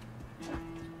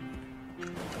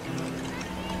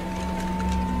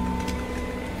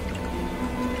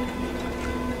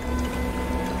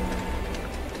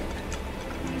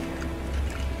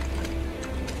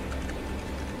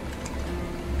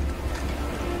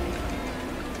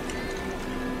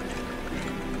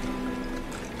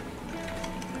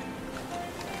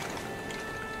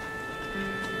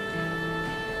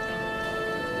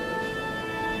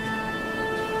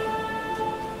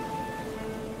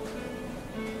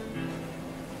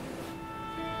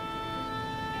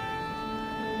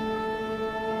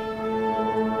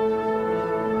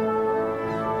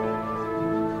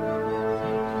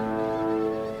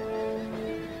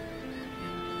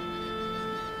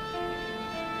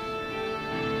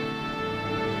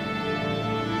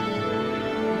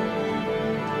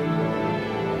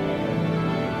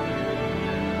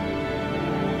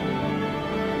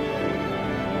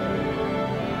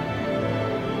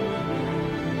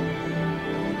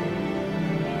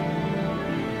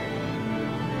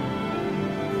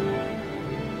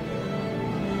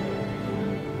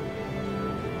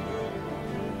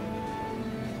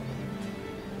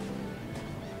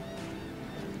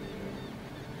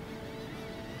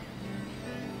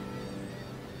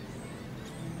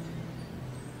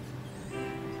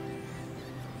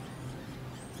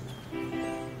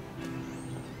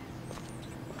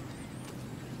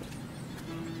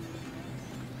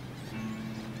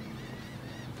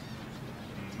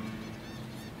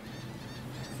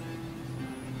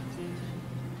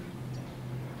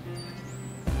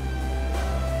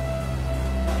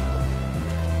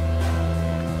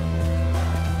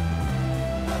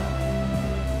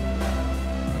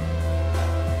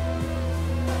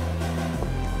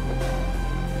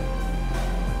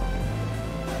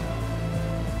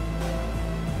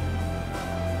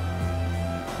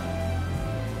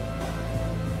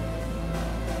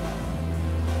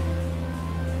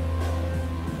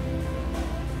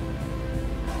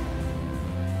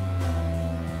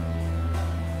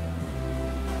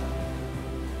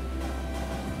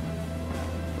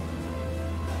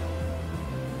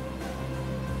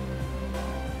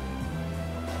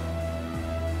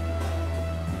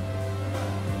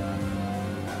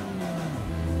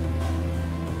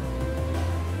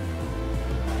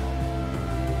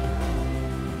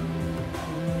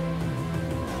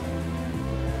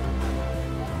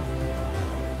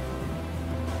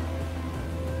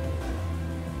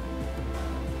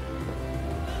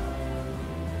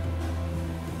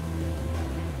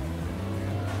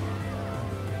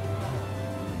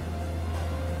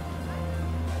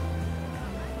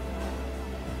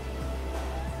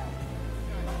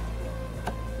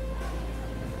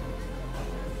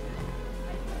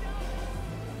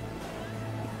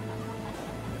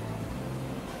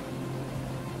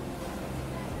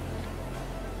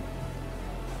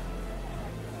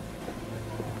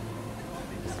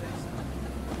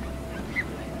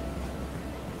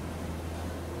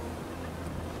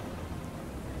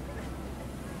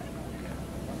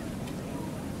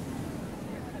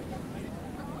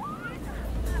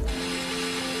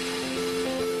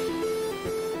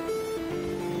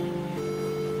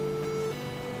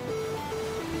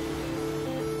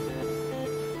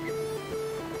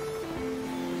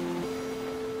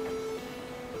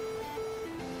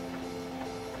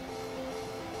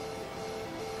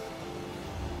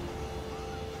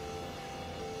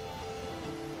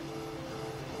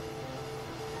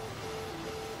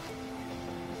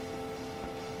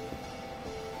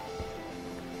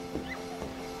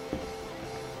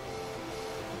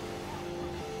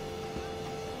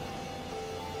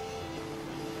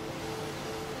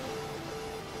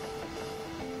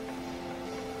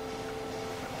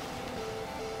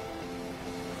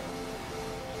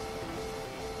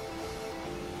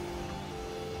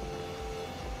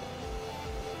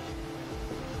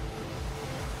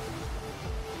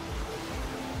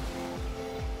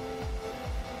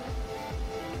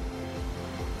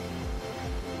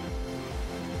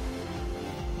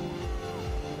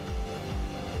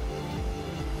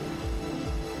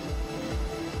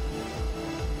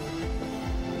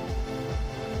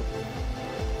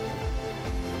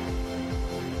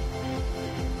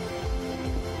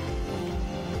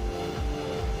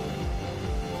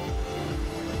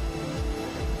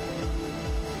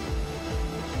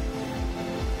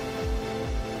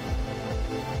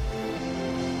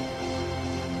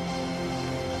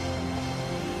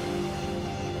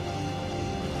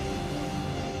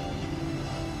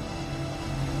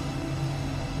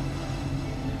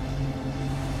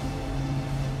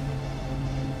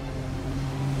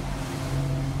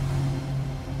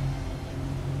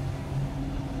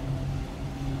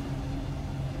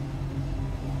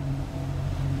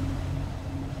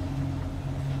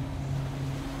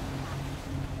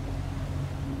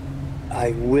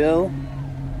 I will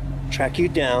track you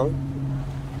down.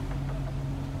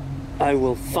 I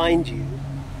will find you.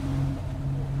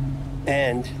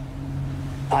 And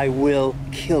I will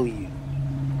kill you.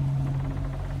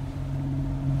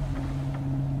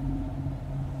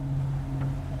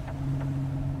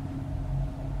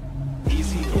 When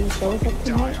he shows up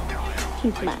tonight,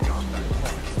 he's mad.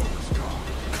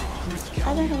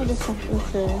 I don't have something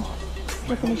to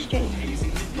look in his straight.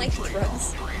 Like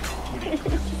drugs.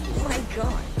 My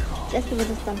God. Just a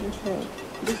little something to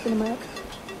loosen him up.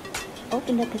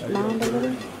 Open up his mind a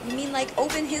little. You mean like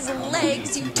open his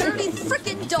legs, you dirty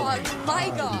frickin' dog? My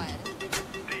God.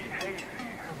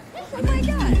 Oh my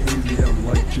God. I'm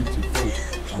like gypsy folk.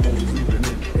 I'm always living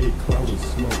in a cloud of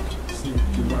smoke.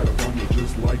 Sneaking right up on me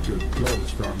just like a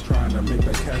ghost. I'm trying to make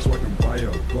that cash so I can buy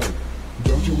a boat.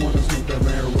 Don't you wanna smoke that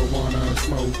marijuana?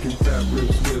 Smoking fat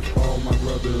ribs with all my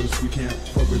brothers. We can't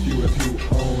fuck with you if you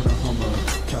own a Hummer.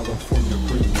 California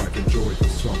green like enjoy the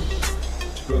summer.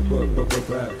 But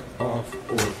back off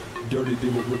or dirty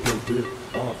deal will rip your dick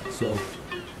off. So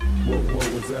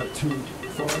what was that too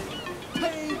far?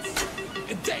 Pain's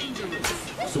dangerous.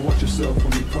 So watch yourself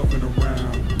when you puffing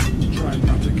around. Try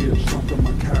not to get slumped on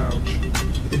my couch.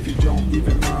 If you don't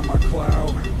even mind my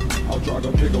cloud, I'll drag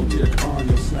a big old dick on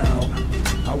your snout.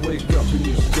 I wake up and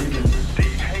you're screaming.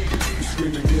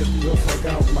 Screaming, get the fuck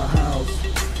out my house.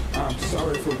 I'm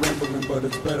sorry for rambling, but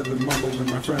it's better than mumbling.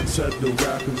 My friend said to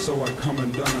rap, and so I come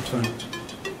and done a thing.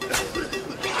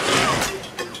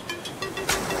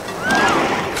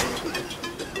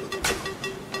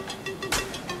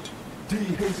 D,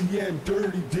 Hazy and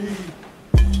Dirty D.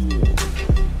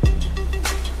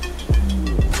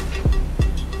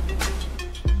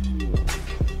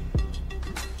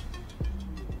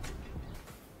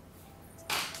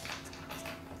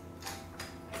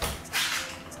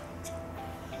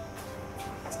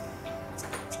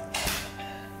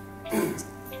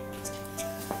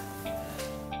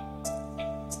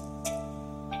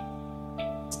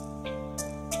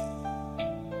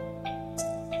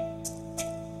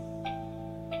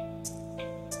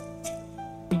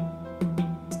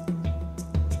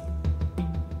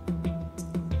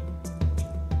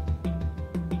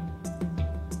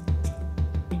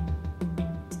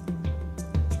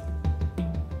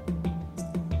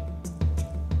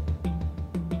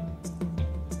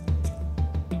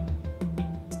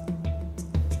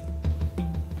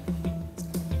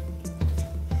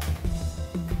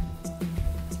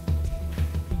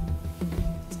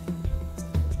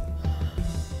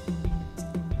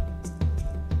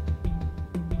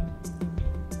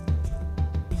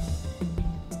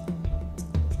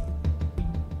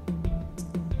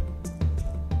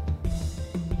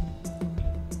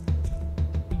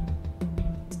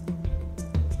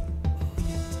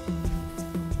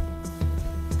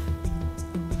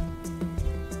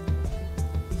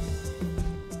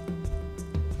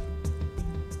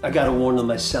 I gotta warn them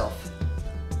myself.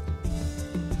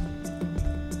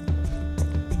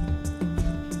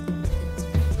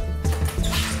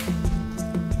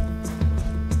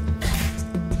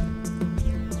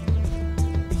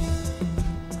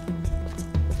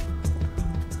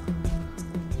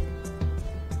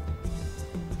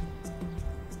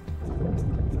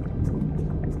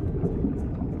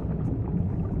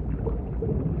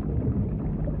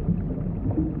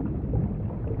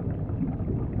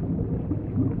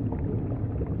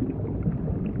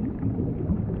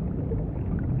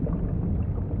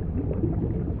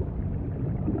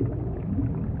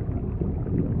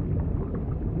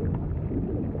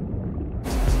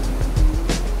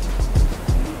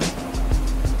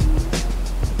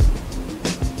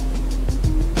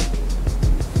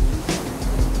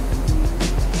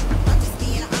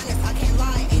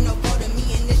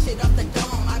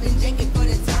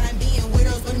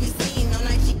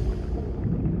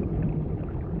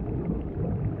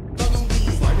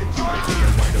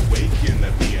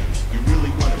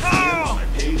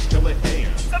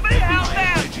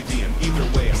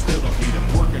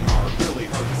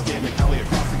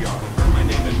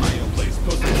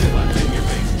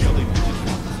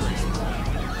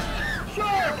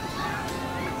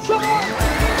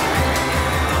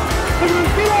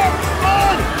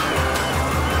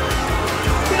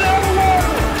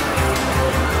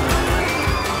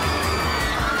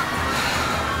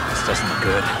 Doesn't look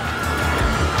good. Oh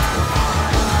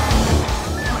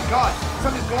my God,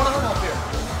 something's going on out there.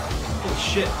 Holy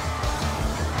shit.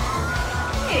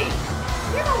 Hey,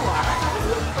 you know what? I was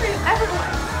looking for you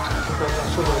everywhere.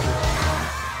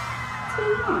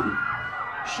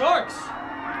 Sharks!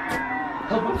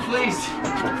 Help me, please.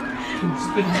 It's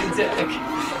been an attack.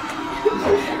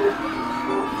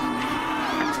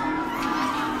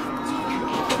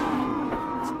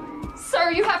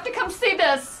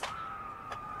 this?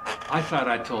 I thought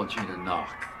I told you to knock.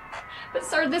 But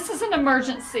sir, this is an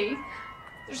emergency.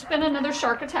 There's been another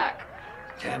shark attack.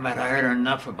 Damn it, I heard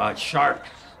enough about sharks.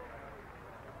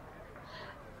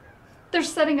 They're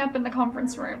setting up in the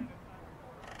conference room.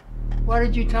 Why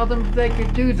did you tell them they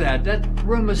could do that? That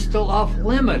room is still off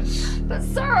limits. But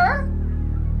sir!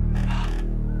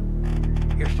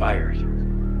 You're fired.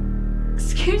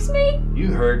 Excuse me?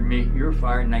 You heard me. You're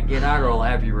fired. Now get out or I'll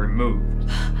have you removed.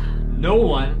 No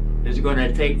one is going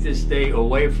to take this day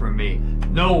away from me.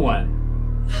 No one.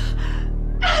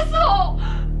 Asshole!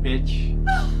 Bitch.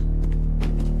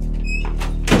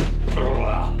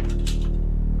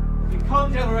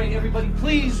 Calm down, all right, everybody.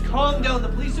 Please, calm down. The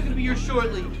police are gonna be here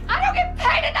shortly. I don't get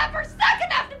paid enough or stuck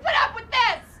enough to put up with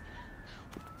this!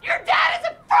 Your dad is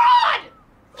a fraud!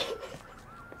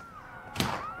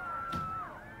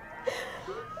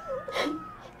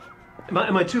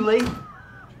 Am I too late?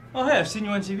 Oh, hey, I've seen you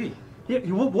on TV. Yeah,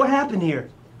 what happened here?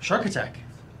 Shark attack.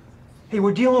 Hey,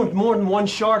 we're dealing with more than one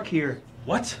shark here.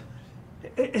 What?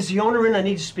 Is the owner in? I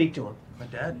need to speak to him. My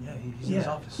dad? Yeah, he's in his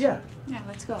office. Yeah. Yeah,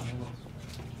 let's go.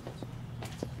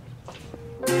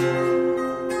 Hey,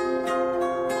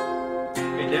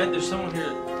 Dad, there's someone here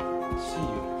to see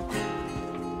you.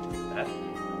 Dad?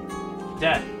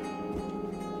 Dad?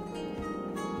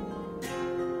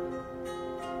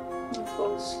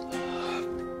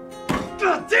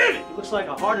 God damn it! It looks like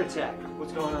a heart attack.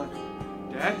 What's going on?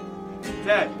 Dad?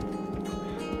 Dad?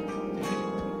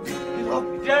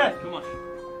 Dad! Come on.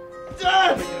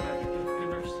 Dad! Get a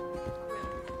nurse.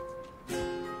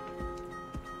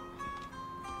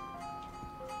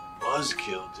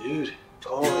 Buzzkill, dude.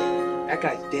 Totally. That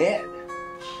guy's dead.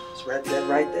 It's dead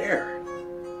right there.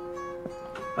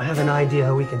 I have an idea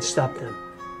how we can stop them,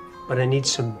 but I need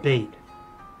some bait.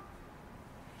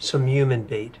 Some human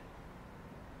bait.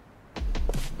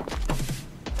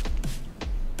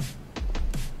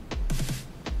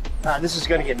 This is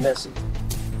gonna get messy.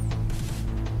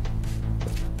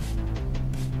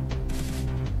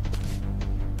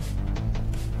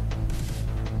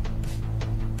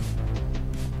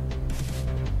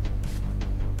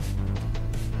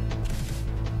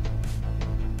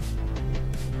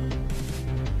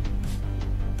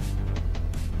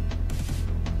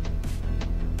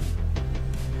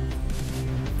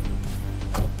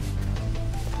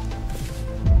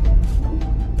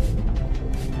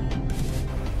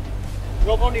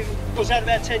 Rope only goes out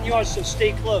about 10 yards, so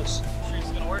stay close. Sure this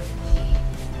is gonna work?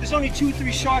 There's only 2 or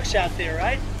 3 sharks out there,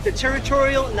 right? They're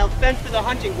territorial and they'll fend for the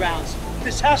hunting grounds.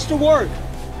 This has to work.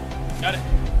 Got it.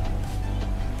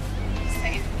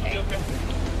 Safe, okay? Okay.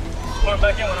 Put him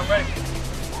back in when I'm ready.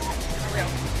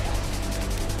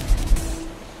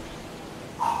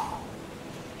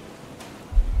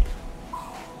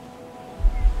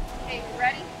 Okay, you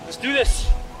ready? Let's do this.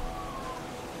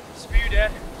 This is for you,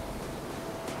 Dad.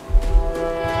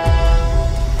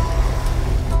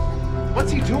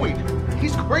 What's he doing?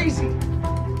 He's crazy.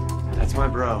 That's my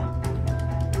bro.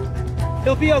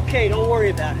 He'll be okay, don't worry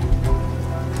about it.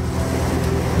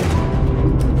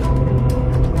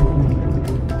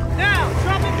 Now,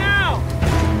 drop it down!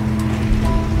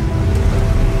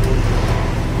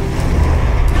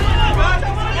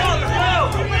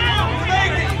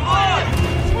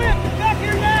 Swim, back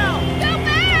here now! Go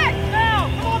back! Now,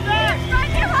 come on back!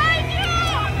 Right behind you!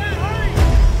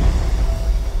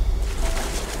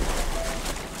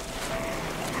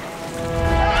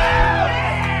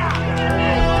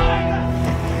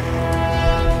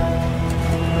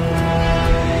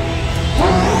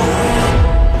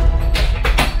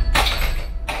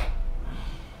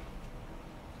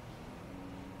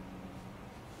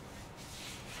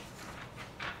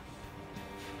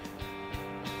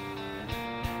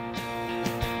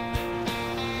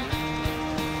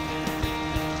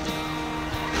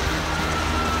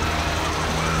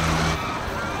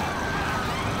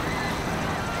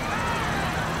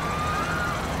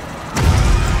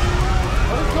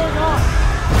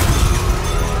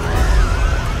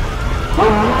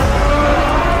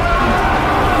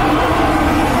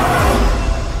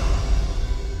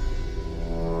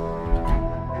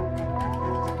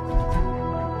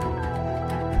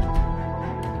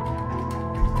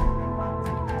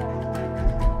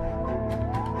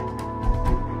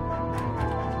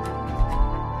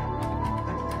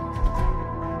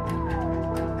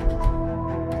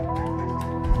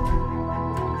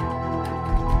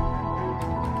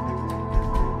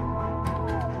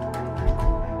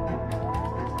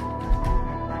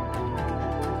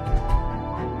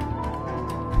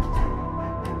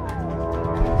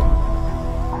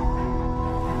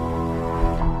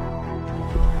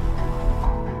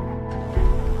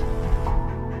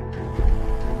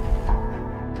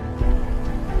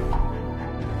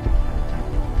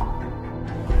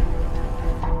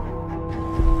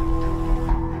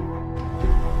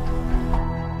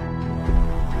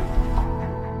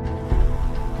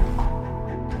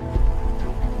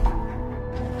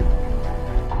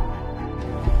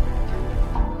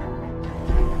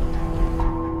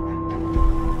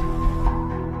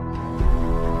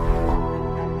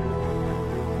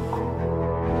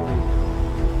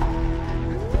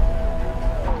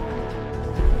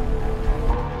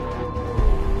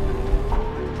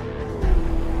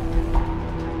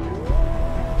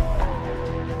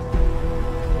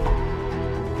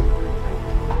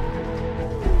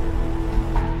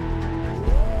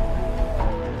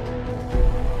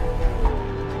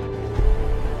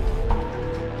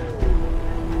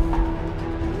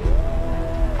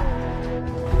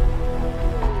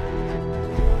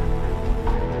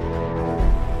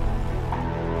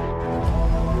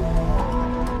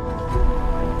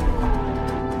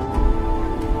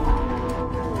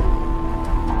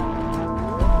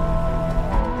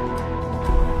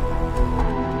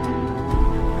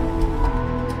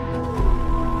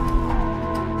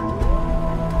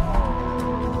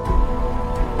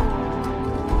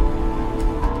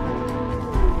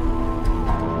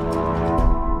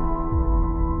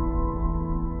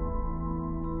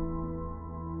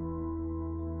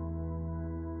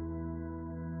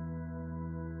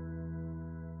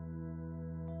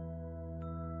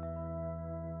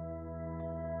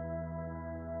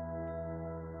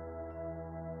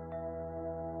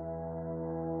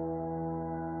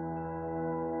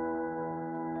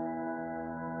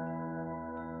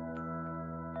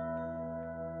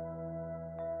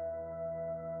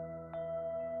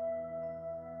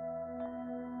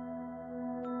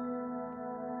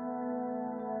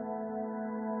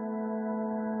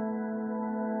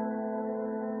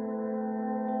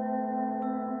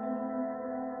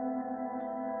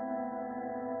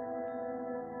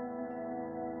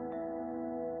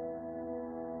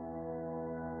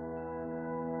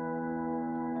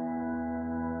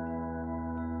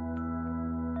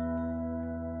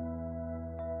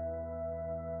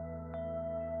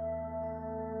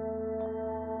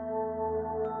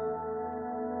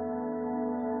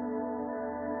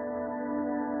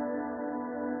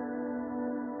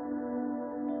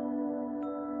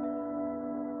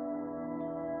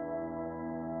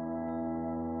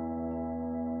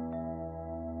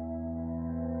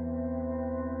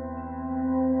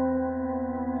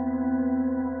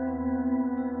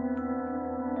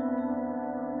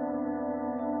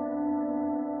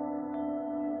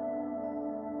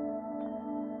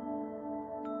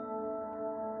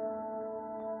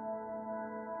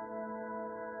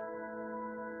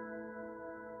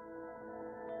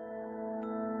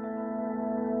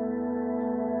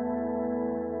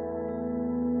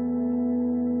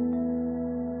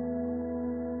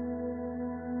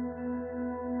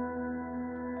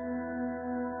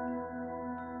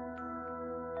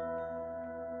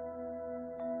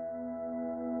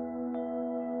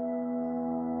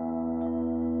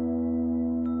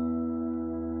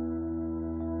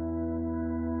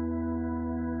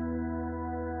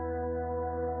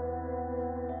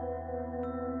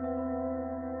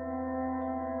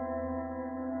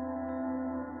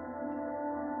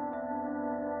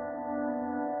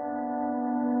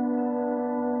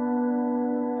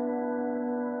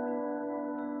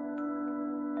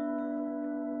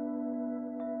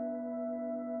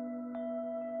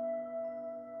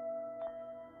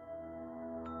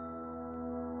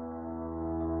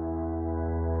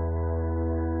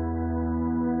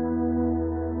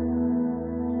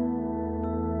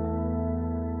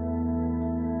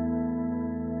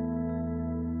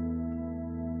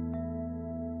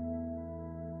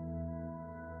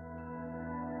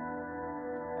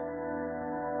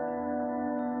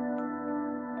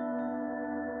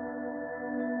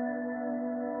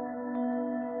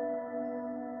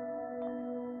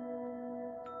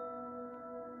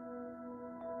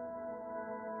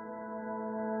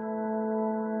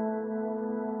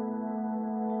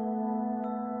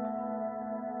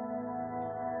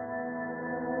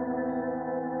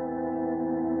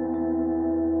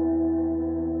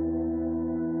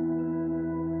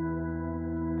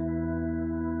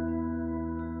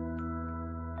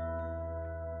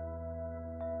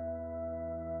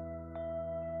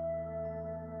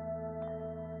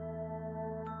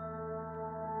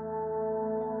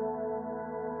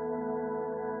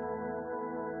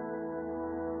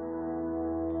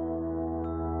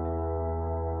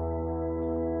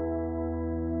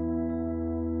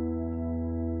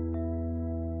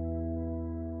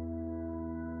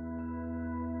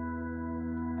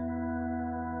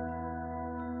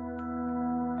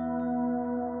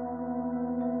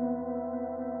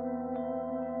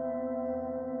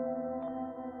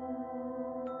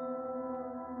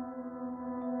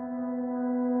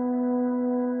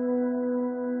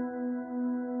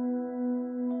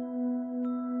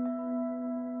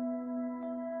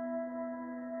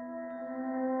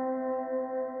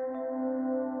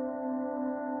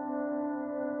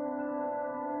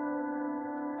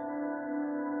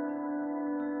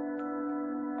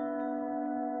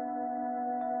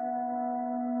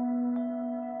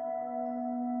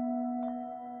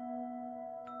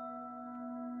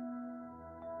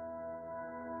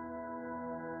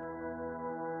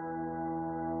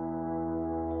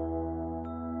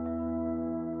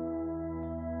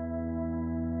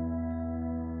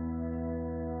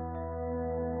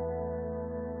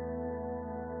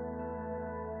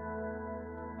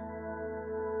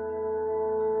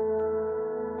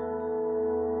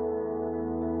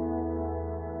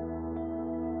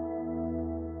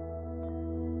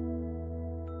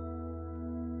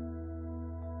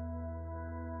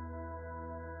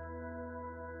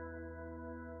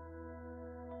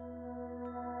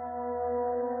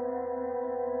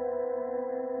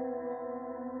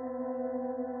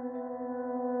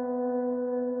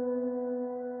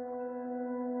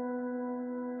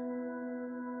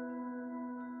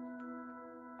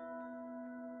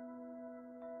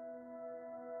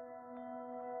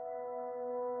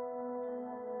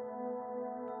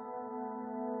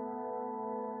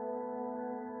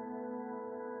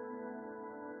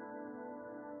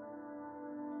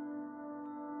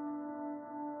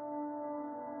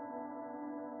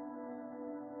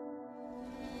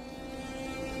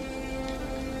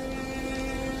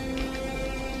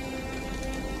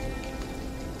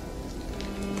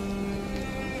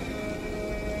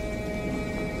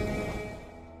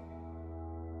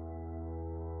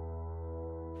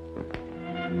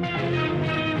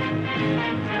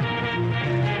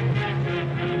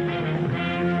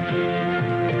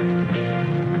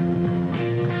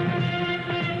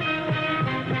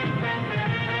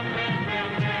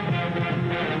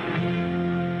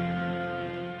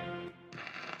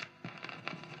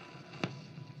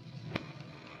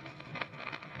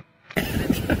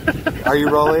 Are you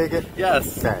rolling again?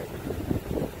 Yes. Okay.